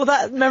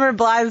 Well, remember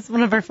Blythe's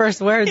one of her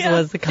first words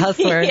was the cuss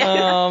word.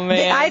 Oh,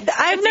 man.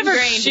 I've never.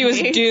 She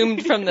was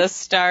doomed from the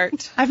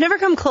start. I've never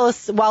come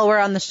close while we're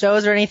on the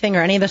shows or anything,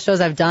 or any of the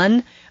shows I've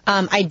done.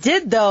 I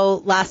did, though,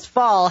 last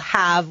fall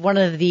have one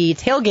of the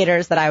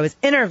tailgaters that I was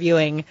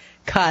interviewing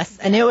cuss,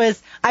 and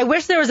I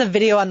wish there was a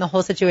video on the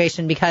whole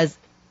situation, because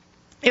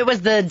it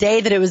was the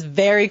day that it was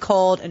very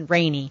cold and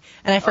rainy,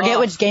 and I forget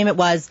which game it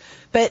was,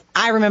 but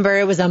I remember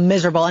it was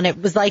miserable, and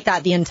it was like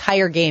that the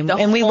entire game,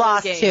 and we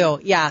lost too.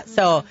 Yeah,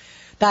 so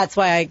that's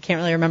why I can't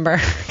really remember,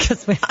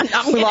 because we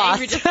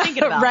lost. Just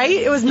thinking about right?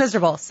 It was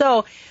miserable.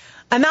 So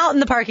I'm out in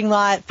the parking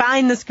lot,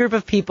 find this group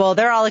of people.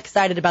 They're all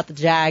excited about the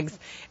Jags,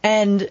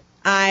 and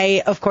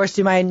I, of course,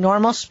 do my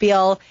normal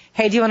spiel.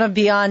 Hey, do you want to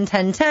be on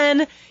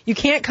 1010? You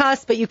can't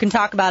cuss, but you can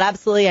talk about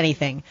absolutely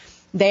anything.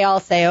 They all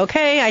say,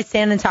 okay. I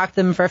stand and talk to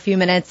them for a few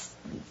minutes,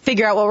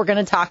 figure out what we're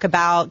going to talk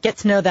about, get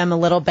to know them a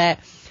little bit.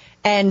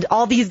 And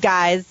all these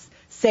guys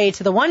say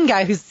to the one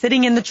guy who's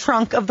sitting in the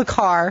trunk of the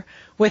car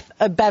with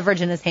a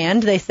beverage in his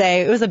hand, they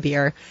say, it was a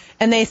beer,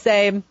 and they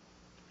say, you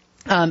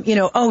want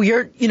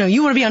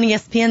to be on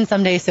ESPN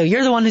someday, so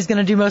you're the one who's going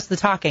to do most of the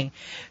talking.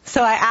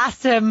 So I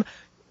asked him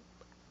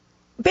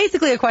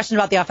basically a question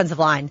about the offensive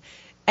line.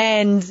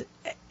 And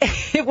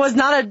it was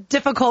not a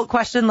difficult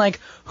question like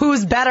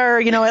who's better,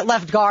 at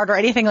left guard or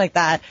anything like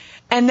that.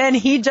 And then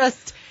he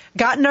just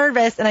got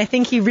nervous, and I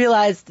think he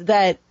realized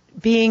that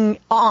being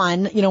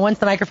on, once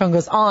the microphone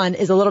goes on,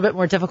 is a little bit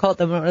more difficult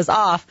than when it was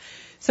off.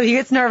 So he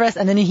gets nervous,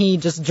 and then he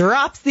just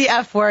drops the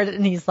F word,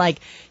 and he's like,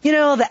 the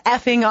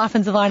effing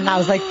offensive line. And I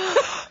was like,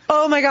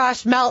 oh my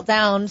gosh,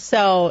 meltdown.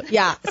 So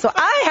yeah, so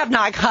I have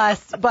not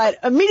cussed, but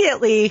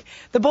immediately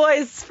the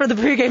boys for the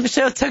pregame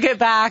show took it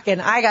back, and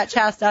I got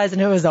chastised,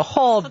 and it was a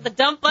whole The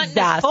dump button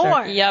disaster. is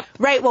for. Yep.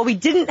 Right, well, we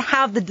didn't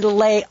have the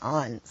delay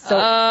on, so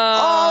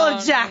all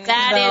of Jacksonville.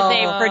 That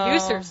is a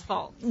producer's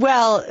fault.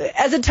 Well,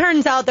 as it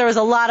turns out, there was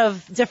a lot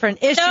of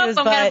different issues. Nope, I'm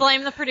but going to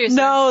blame the producer.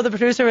 No, the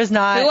producer was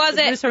not. Who was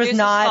the it? producer was Producer's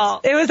not.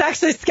 fault. It was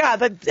actually Scott,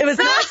 but it was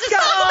not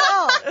Scott's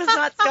fault. It was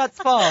not Scott's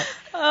fault.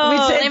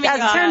 blame As it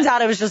God. turns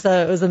out,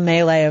 it was a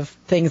melee of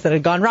things that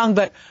had gone wrong.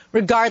 But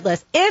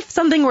regardless, if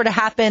something were to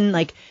happen,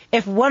 like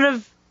if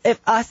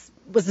us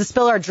was to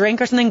spill our drink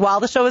or something while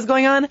the show was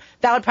going on,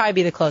 that would probably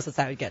be the closest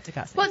I would get to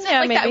cussing. Well, it's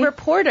like that maybe.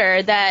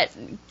 reporter that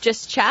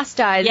just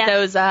chastised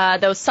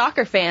Yes. those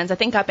soccer fans, I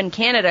think up in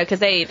Canada, because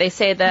they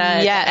say the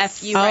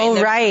F-U, right? Oh,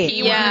 the right.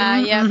 P word.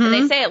 Yeah.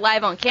 They say it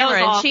live on camera,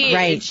 That was and awesome.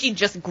 Right. she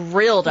just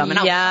grilled them, and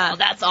I was Yeah. like, oh,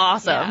 that's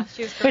awesome. Yeah,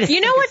 she was Wait a great.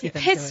 You know second, what see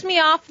them pissed do it. me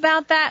off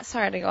about that?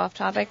 Sorry to go off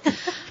topic.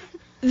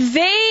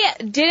 They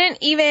didn't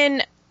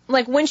even,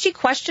 like, when she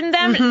questioned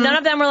them, none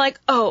of them were like,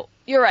 oh,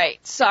 you're right,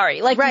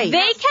 sorry. Like, Right.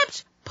 they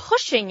kept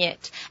pushing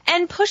it,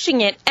 and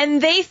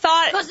they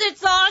thought, Because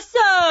it's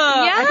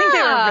awesome. yeah. I think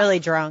they were really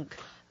drunk.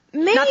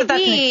 Maybe. Not that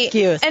that's an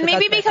excuse, and but maybe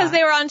that's what I because thought.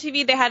 they were on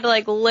TV, they had to,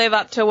 like, live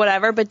up to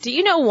whatever. But do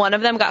you know one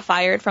of them got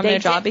fired from their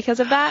job because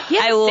of that? He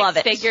had I a love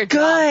it. six-figure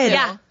Good. job.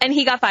 Yeah, and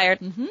he got fired.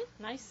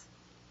 Nice.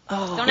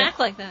 Oh. Don't act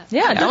like that.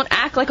 Yeah, don't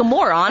act like a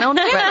moron on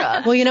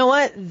camera. Well, you know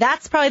what?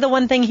 That's probably the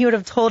one thing he would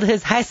have told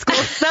his high school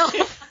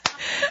self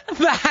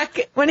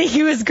back when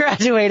he was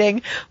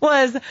graduating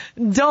was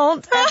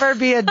don't ever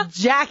be a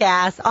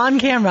jackass on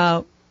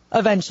camera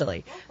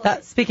eventually.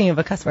 Speaking of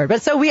a cuss word.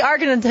 But so we are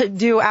going to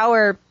do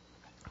our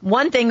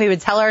one thing we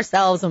would tell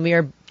ourselves when we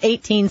were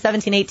 17,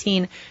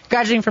 18,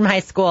 graduating from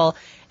high school.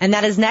 And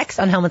that is next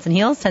on Helmets and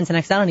Heels,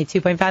 1010XL,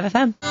 92.5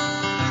 FM.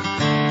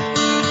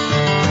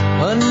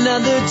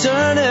 Another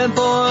turning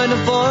point,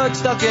 a fork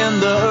stuck in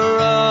the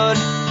road.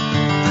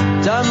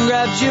 Time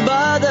grabs you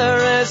by the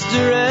wrist,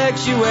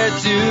 directs you where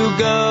to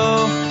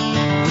go.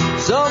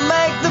 So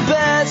make the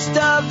best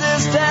of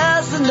this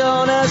test and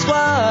don't ask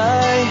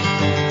why.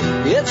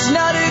 It's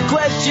not a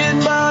question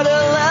but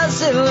a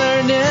lesson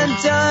learned in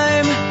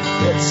time.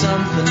 It's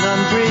something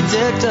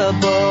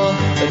unpredictable,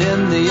 but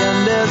in the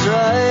end is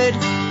right.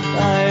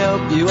 I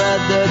hope you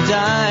had the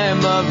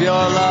time of your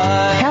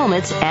life.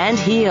 Helmets and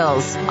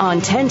Heels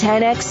on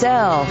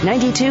 1010XL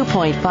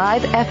 92.5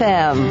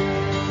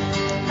 FM.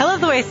 I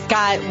love the way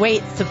Scott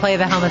waits to play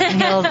the Helmets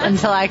and Heels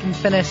until I can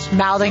finish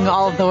mouthing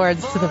all of the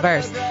words to the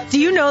verse. Do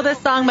you know this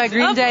song by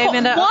Green Day,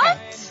 Amanda? What?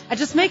 Okay. I'm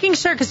just making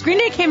sure, because Green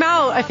Day came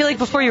out, I feel like,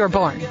 before you were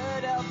born.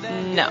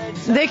 No.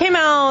 They came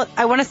out,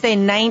 I want to say,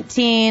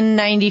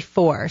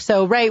 1994.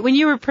 So, right, when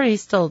you were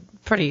still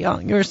pretty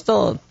young. You were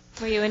still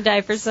Were you in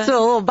diapers then? a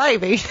little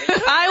baby.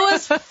 I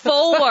was 4.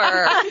 All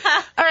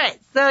right,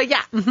 so,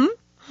 yeah.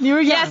 You were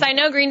young. Yes, I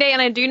know Green Day,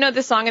 and I do know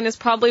this song, and this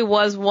probably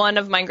was one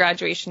of my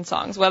graduation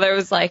songs, whether it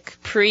was like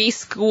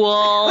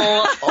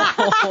preschool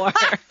or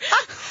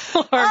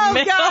Oh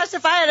middle. gosh,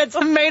 if I had a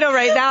tomato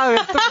right now, I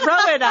would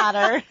throw it at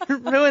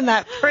her. Ruin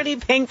that pretty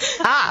pink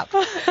top.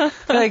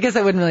 But I guess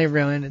I wouldn't really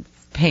ruin it.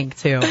 It's pink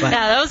too. But Yeah,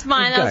 that was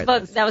mine.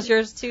 That was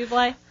yours too,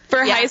 Bly?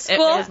 For Yeah, high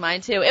school? It was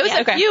mine too. It was Yeah,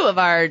 a okay. few of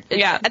our.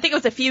 Yeah. I think it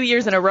was a few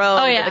years in a row.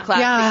 Oh, yeah. The class.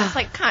 Yeah. It's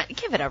like,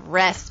 give it a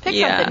rest. Pick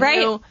Yeah. something Right?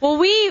 new. Well,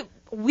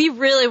 we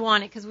really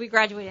wanted, because we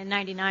graduated in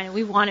 99, and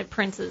we wanted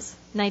Prince's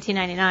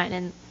 1999,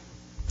 and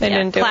They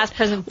didn't do class it.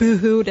 president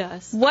boo-hooed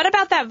us. What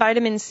about that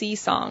Vitamin C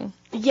song?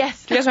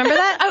 Yes. Do you guys remember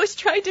that? I was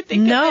trying to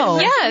think No. of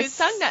it. Yes. Who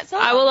sung that song?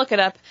 I will look it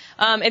up.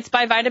 It's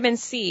by Vitamin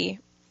C,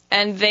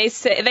 and they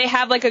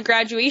have like a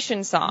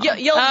graduation song.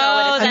 You'll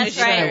know it. That's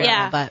Sure I right. will,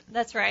 Yeah, but-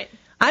 that's right.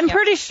 I'm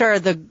pretty sure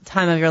the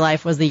time of your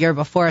life was the year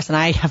before us, and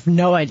I have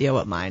no idea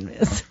what mine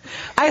is.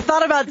 I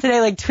thought about today,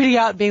 like, tweeting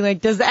out, being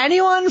like, does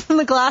anyone from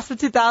the class of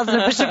 2000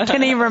 at Bishop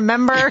Kinney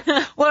remember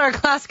what our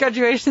class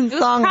graduation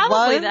song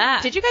Probably was?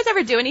 that. Did you guys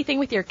ever do anything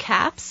with your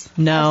caps?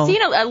 No. I've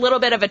seen a little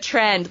bit of a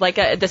trend. Like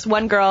this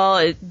one girl,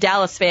 a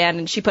Dallas fan,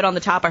 and she put on the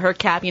top of her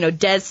cap,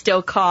 Des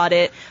still caught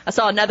it. I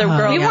saw another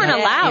girl. Oh, yeah, weren't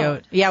that's allowed.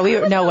 cute. Yeah, we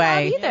were, no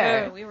way.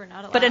 either. No, we were not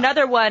allowed. But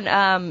another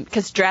one,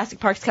 because Jurassic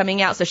Park's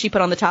coming out, so she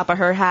put on the top of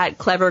her hat,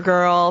 Clever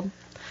Girl.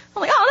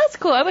 I'm like, oh, that's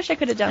cool. I wish I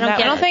could have done that.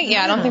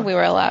 I don't think we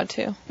were allowed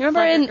to. You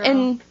remember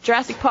in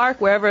Jurassic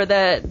Park, wherever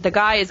the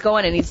guy is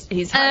going and he's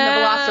hunting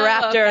the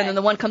Velociraptor, okay. and then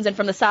the one comes in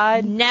from the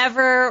side?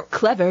 Never.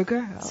 Clever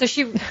Girl. So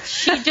she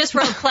just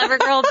wrote Clever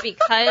Girl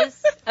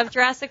because of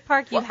Jurassic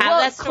Park. You have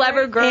that story?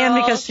 Clever Girl. And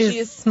because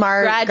she's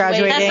smart,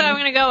 graduating. That's what I'm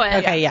going to go with.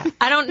 Okay, yeah.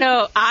 I don't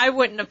know. I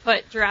wouldn't have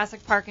put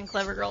Jurassic Park and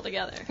Clever Girl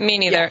together. Me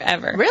neither,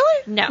 ever.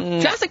 Really? No.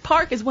 Jurassic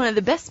Park is one of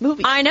the best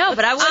movies. I know,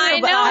 but I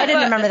wouldn't have. I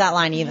didn't remember that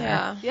line either.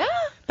 Yeah. Yeah.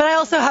 But I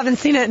also haven't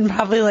seen it in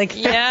probably like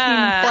 15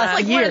 Yeah. plus That's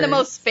like years. one of the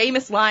most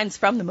famous lines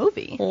from the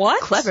movie.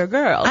 What? Clever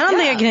Girl. I don't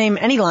think I can name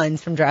any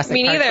lines from Jurassic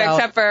Me Park. neither, so-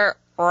 except for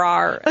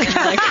rawr, and,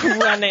 like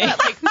running.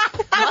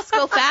 Must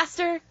go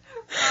faster.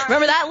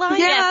 Remember that line?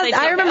 Yeah, Yes, they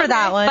I do. remember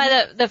that one.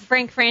 By the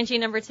Frank Frangie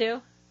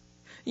 #2.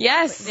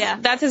 Yes, Yeah.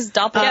 that's his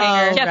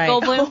doppelganger. Oh, Jeff right.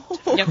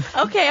 Goldblum. Yep.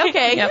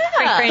 Okay. Yep.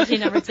 Yeah. Frank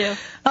Frangie #2.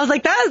 I was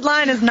like, that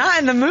line is not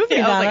in the movie. I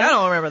was like, Donna. I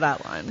don't remember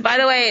that line. By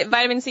the way,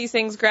 Vitamin C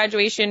sings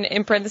graduation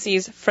in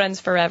parentheses friends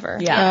forever.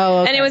 Yeah. Oh,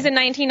 okay. And it was in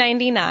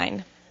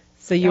 1999.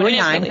 So you were When it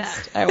 9.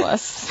 released. I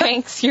was.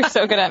 Thanks. You're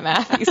so good at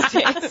math these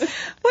days.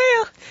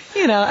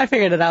 Well, I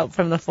figured it out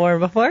from the floor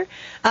before.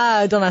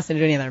 Don't ask me to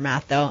do any other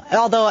math, though.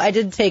 Although I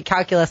did take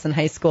calculus in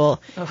high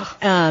school.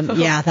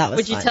 Yeah, that was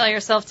Would you fun. tell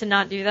yourself to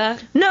not do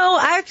that? No,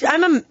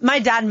 my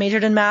dad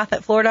majored in math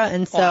at Florida,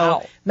 and so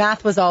Wow.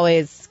 math was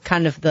always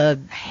kind of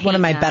one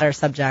of my math. better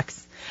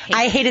subjects.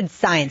 I hated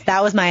science.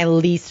 That was my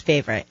least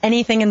favorite.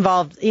 Anything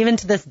involved, even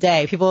to this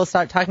day, people will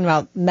start talking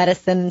about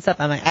medicine and stuff.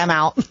 I'm like, I'm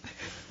out.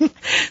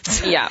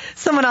 Yeah.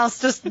 Someone else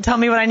just tell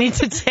me what I need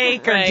to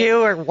take or Right.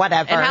 do or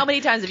whatever. And how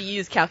many times have you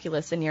used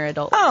calculus in your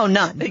adult life? Oh,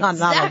 none. Not a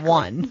Exactly.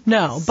 one.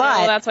 No, So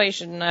but that's why you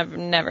should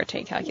never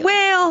take calculus.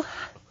 well,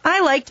 I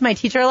liked my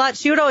teacher a lot.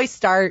 She would always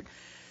start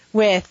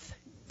with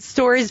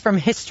stories from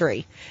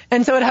history.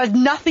 And so it had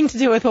nothing to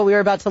do with what we were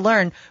about to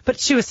learn, but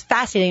she was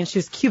fascinating. She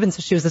was Cuban,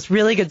 so she was this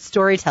really good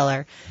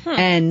storyteller.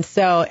 And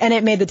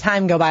it made the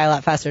time go by a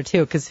lot faster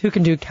too, because who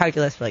can do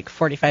calculus for like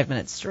 45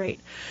 minutes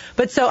straight?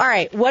 But so, all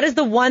right, what is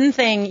the one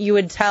thing you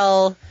would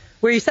tell,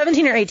 were you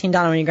 17 or 18,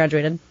 Donna, when you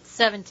graduated?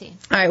 17.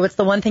 All right, what's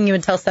the one thing you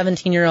would tell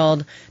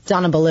 17-year-old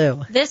Donna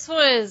Ballou? This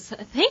was.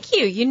 Thank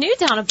you. You knew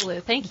Donna Blue.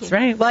 Thank you. That's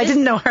right. Well, I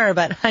didn't know her,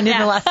 but I knew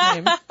the last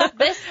name.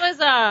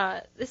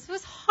 This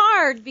was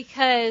hard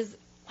because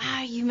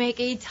wow, you make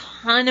a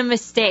ton of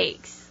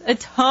mistakes. A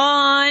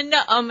ton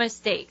of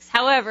mistakes.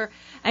 However,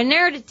 I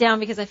narrowed it down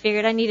because I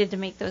figured I needed to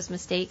make those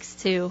mistakes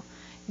to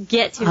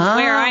get to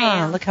where I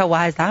am. Look how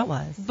wise that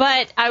was.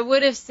 But I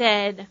would have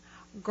said,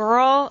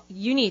 girl,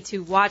 you need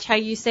to watch how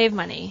you save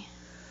money.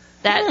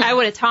 That I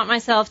would have taught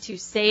myself to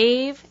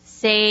save.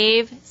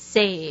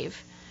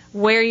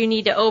 Where you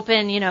need to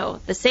open,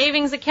 the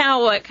savings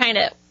account, what kind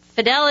of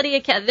Fidelity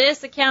account,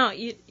 this account.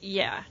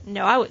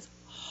 I was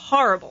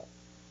horrible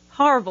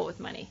with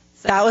money.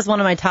 So, That was one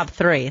of my top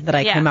 3 that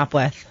I Yeah. came up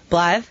with.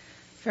 Blythe,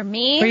 For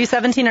me, were you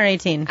 17 or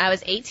 18? I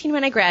was 18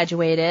 when I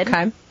graduated,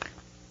 Okay.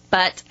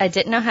 but I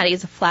didn't know how to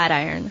use a flat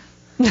iron.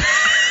 So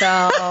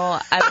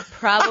I would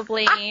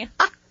probably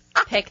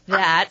pick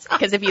that,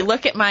 because if you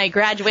look at my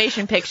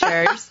graduation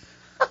pictures,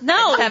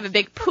 no, I have a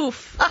big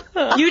poof.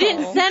 you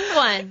didn't send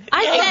one.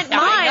 I sent mine.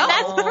 I know.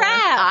 That's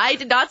crap. I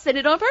did not send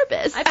it on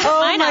purpose. I put Oh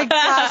mine my up.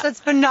 gosh, that's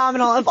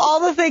phenomenal. Of all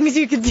the things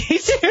you could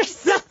teach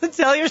yourself to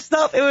tell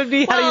yourself, it would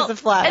be how to use a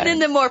flat. And then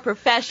the more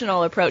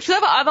professional approach.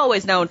 Because I've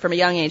always known from a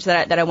young age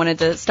that I wanted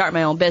to start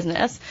my own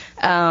business.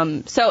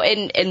 So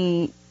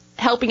in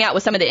helping out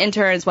with some of the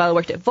interns while I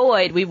worked at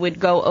Void, we would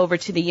go over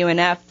to the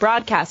UNF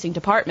broadcasting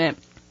department.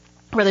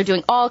 where they're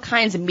doing all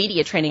kinds of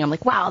media training. I'm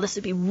like, wow, this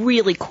would be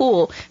really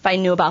cool if I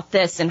knew about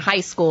this in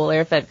high school,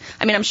 or if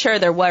I'm sure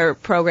there were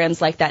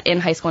programs like that in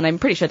high school, and I'm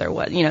pretty sure there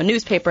was,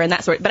 newspaper and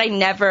that sort, but I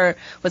never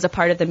was a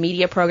part of the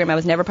media program. I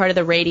was never part of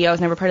the radio. I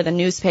was never part of the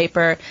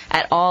newspaper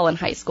at all in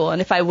high school.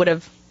 And if I would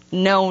have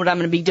known what I'm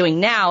going to be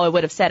doing now, I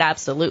would have said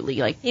absolutely.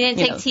 Like, you didn't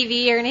take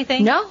TV or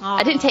anything? No,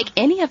 I didn't take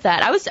any of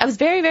that. I was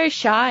very, very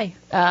shy.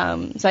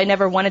 So I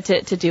never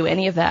wanted to do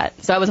any of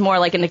that. So I was more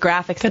like in the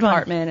graphics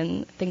department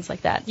and things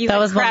like that. You that had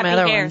was crappy one of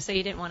my other hair, ones. so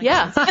you didn't want to.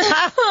 Yeah.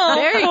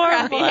 Very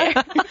crappy hair.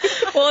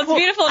 Well, it's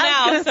beautiful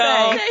now,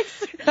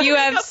 so you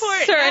have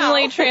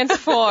certainly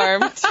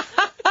transformed.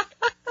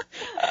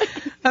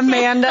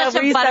 Amanda,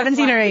 were you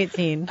 17 or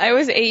 18? I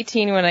was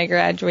 18 when I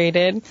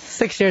graduated.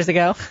 6 years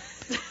ago.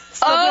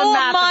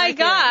 Oh my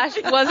gosh.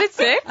 Was it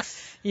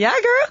 6? Yeah,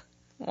 girl.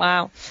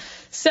 Wow.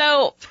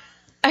 So,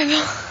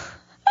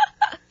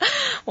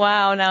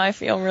 wow, now I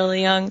feel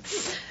really young.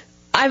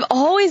 I've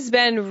always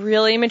been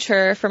really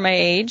mature for my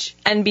age,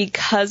 and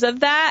because of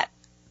that,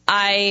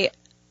 I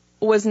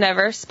was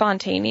never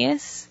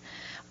spontaneous,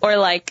 or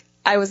like,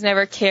 I was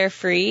never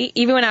carefree,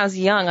 even when I was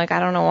young, like, I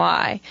don't know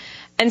why.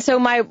 And so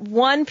my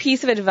one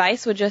piece of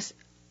advice would just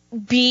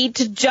be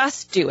to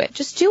just do it.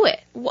 Just do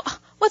it.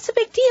 What's the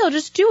big deal?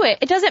 Just do it.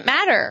 It doesn't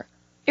matter.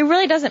 It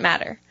really doesn't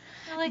matter.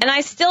 And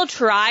I still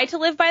try to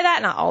live by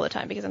that, not all the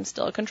time because I'm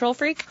still a control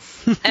freak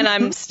and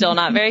I'm still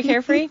not very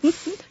carefree.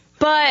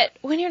 But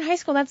when you're in high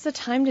school, that's the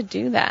time to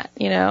do that,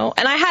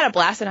 And I had a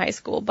blast in high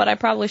school, but I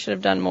probably should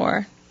have done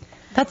more.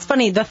 That's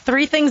funny. The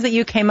 3 things that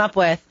you came up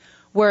with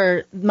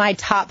were my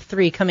top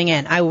 3 coming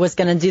in. I was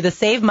going to do the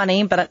save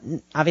money, but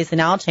obviously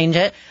now I'll change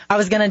it. I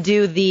was going to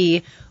do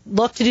the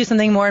look to do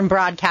something more in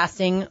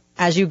broadcasting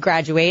as you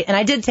graduate. And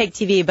I did take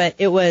TV, but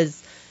it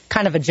was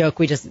kind of a joke.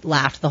 We just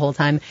laughed the whole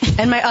time.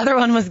 And my other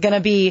one was going to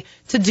be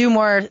to do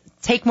more,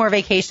 take more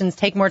vacations,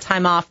 take more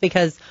time off,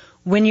 because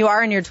when you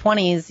are in your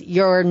 20s,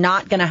 you're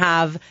not going to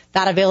have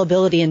that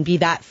availability and be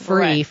that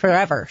free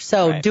forever.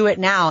 So do it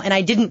now. And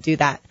I didn't do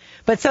that.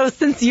 But so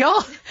since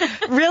y'all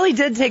really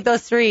did take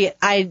those 3,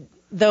 I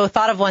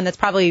thought of one that's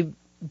probably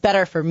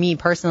better for me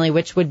personally,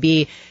 which would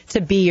be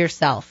to be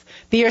yourself.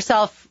 Be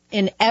yourself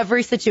in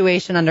every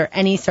situation under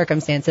any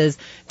circumstances.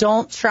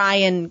 Don't try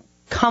and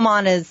come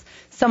on as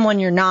someone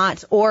you're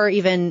not, or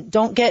even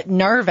don't get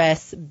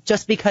nervous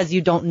just because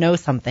you don't know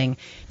something.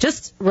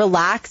 Just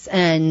relax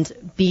and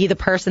be the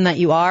person that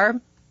you are.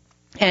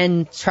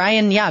 And try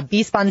and,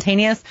 be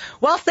spontaneous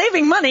while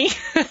saving money,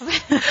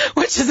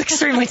 which is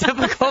extremely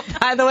difficult,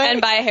 by the way.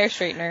 And buy a hair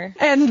straightener.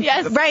 And,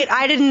 right,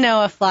 I didn't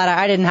know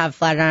I didn't have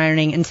flat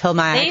ironing until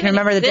I can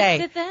remember the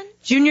day. Then?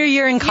 Junior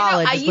year in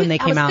college is when they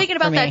came out. I was thinking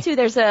about that, too.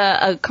 There's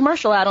a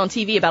commercial out on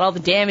TV about all the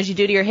damage you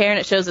do to your hair, and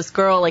it shows this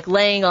girl, like,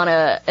 laying on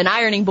an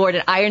ironing board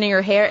and ironing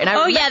her hair. And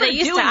I remember they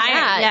used doing to iron.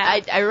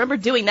 that. Yeah. I remember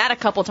doing that a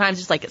couple times,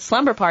 just like at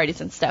slumber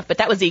parties and stuff. But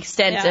that was the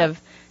extent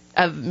of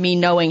me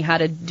knowing how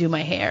to do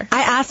my hair.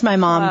 I asked my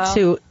mom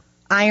to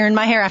iron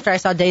my hair after I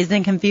saw Dazed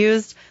and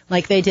Confused,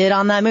 like they did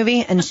on that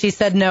movie, and she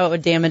said no, it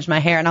would damage my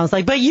hair. And I was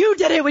like, but you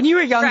did it when you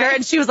were younger. Right.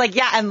 And she was like,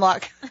 yeah, and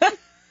look.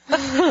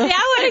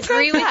 I would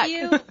agree with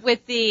you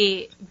with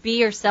the be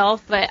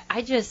yourself, but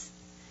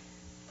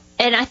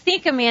and I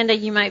think, Amanda,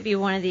 you might be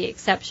one of the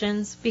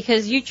exceptions,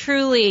 because you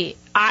truly,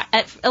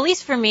 at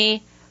least for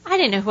me, I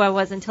didn't know who I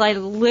was until I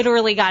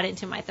literally got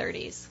into my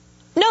 30s.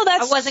 No,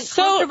 that's I wasn't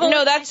comfortable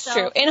with that's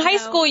myself, true. In high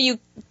school, you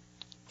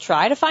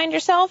try to find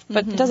yourself,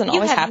 but it doesn't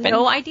always happen. You have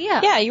no idea.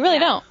 Yeah, you really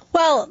don't.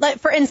 Well, like,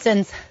 for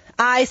instance,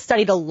 I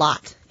studied a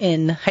lot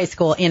in high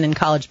school and in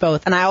college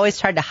both, and I always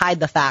tried to hide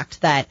the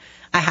fact that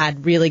I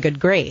had really good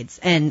grades,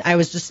 and I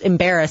was just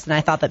embarrassed, and I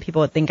thought that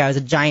people would think I was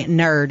a giant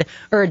nerd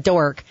or a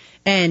dork.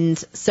 And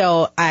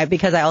so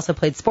because I also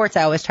played sports,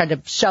 I always tried to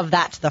shove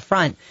that to the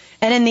front.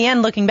 And in the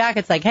end, looking back,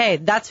 it's like, hey,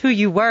 that's who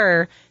you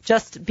were.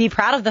 Just be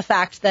proud of the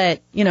fact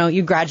that,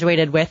 you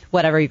graduated with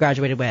whatever you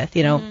graduated with,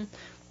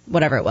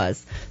 whatever it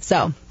was.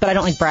 So, but I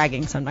don't like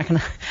bragging, so I'm not gonna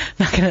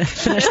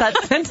finish that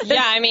sentence.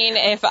 Yeah, I mean,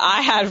 if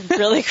I had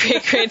really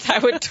great grades, I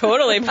would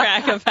totally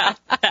brag about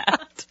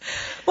that.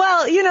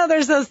 Well,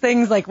 there's those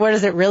things like, where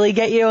does it really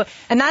get you?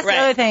 And that's the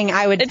other thing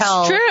I would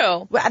tell. It's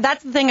true.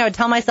 That's the thing I would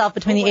tell myself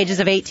between the ages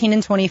of 18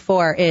 and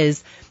 24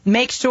 is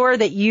make sure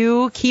that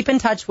you keep in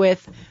touch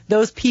with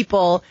those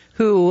people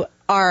who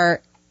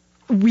are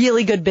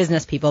really good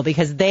business people,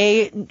 because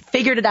they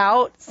figured it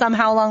out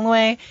somehow along the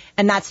way,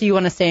 and that's who you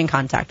want to stay in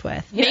contact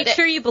with. Make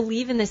sure you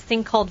believe in this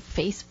thing called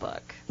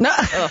Facebook. No.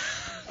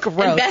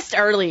 Gross. Invest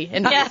early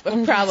in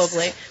Facebook,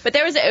 probably. But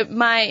there was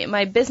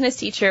my business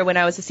teacher when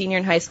I was a senior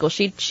in high school.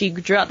 She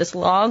drew out this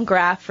long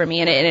graph for me,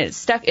 and it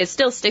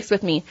still sticks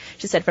with me.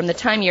 She said, from the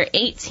time you're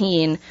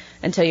 18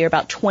 until you're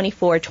about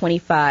 24,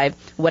 25,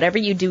 whatever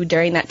you do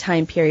during that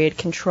time period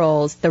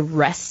controls the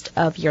rest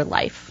of your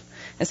life.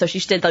 And so she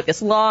did like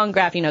this long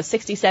graph,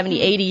 60,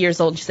 70, 80 years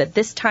old. She said,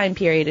 this time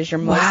period is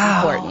your most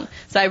important.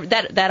 So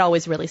that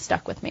always really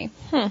stuck with me.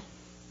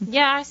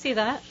 Yeah, I see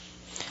that.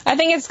 I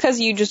think it's because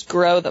you just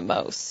grow the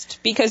most,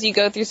 because you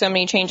go through so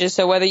many changes.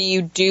 So whether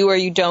you do or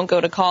you don't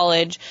go to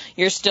college,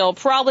 you're still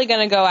probably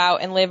going to go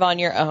out and live on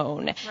your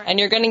own. Right. And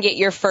you're going to get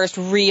your first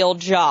real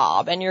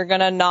job, and you're going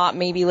to not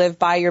maybe live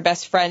by your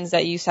best friends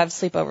that you used to have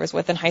sleepovers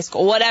with in high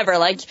school, whatever.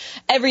 Like,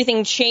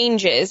 everything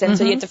changes, and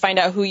so you have to find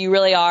out who you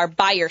really are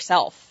by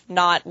yourself,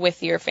 not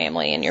with your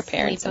family and your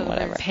parents and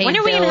whatever. When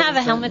are we going to have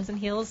a helmets and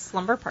heels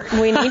slumber party?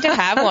 We need to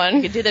have one.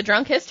 You could do the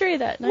drunk history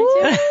that night,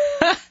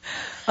 too.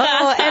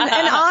 Oh,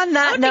 and on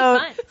that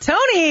note,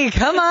 Tony,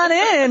 come on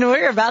in.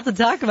 We're about to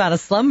talk about a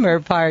slumber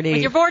party.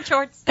 With your board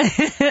shorts.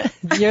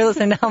 You're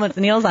listening to Helmets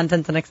and Heels on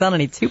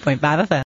 1010XL 92.5 FM.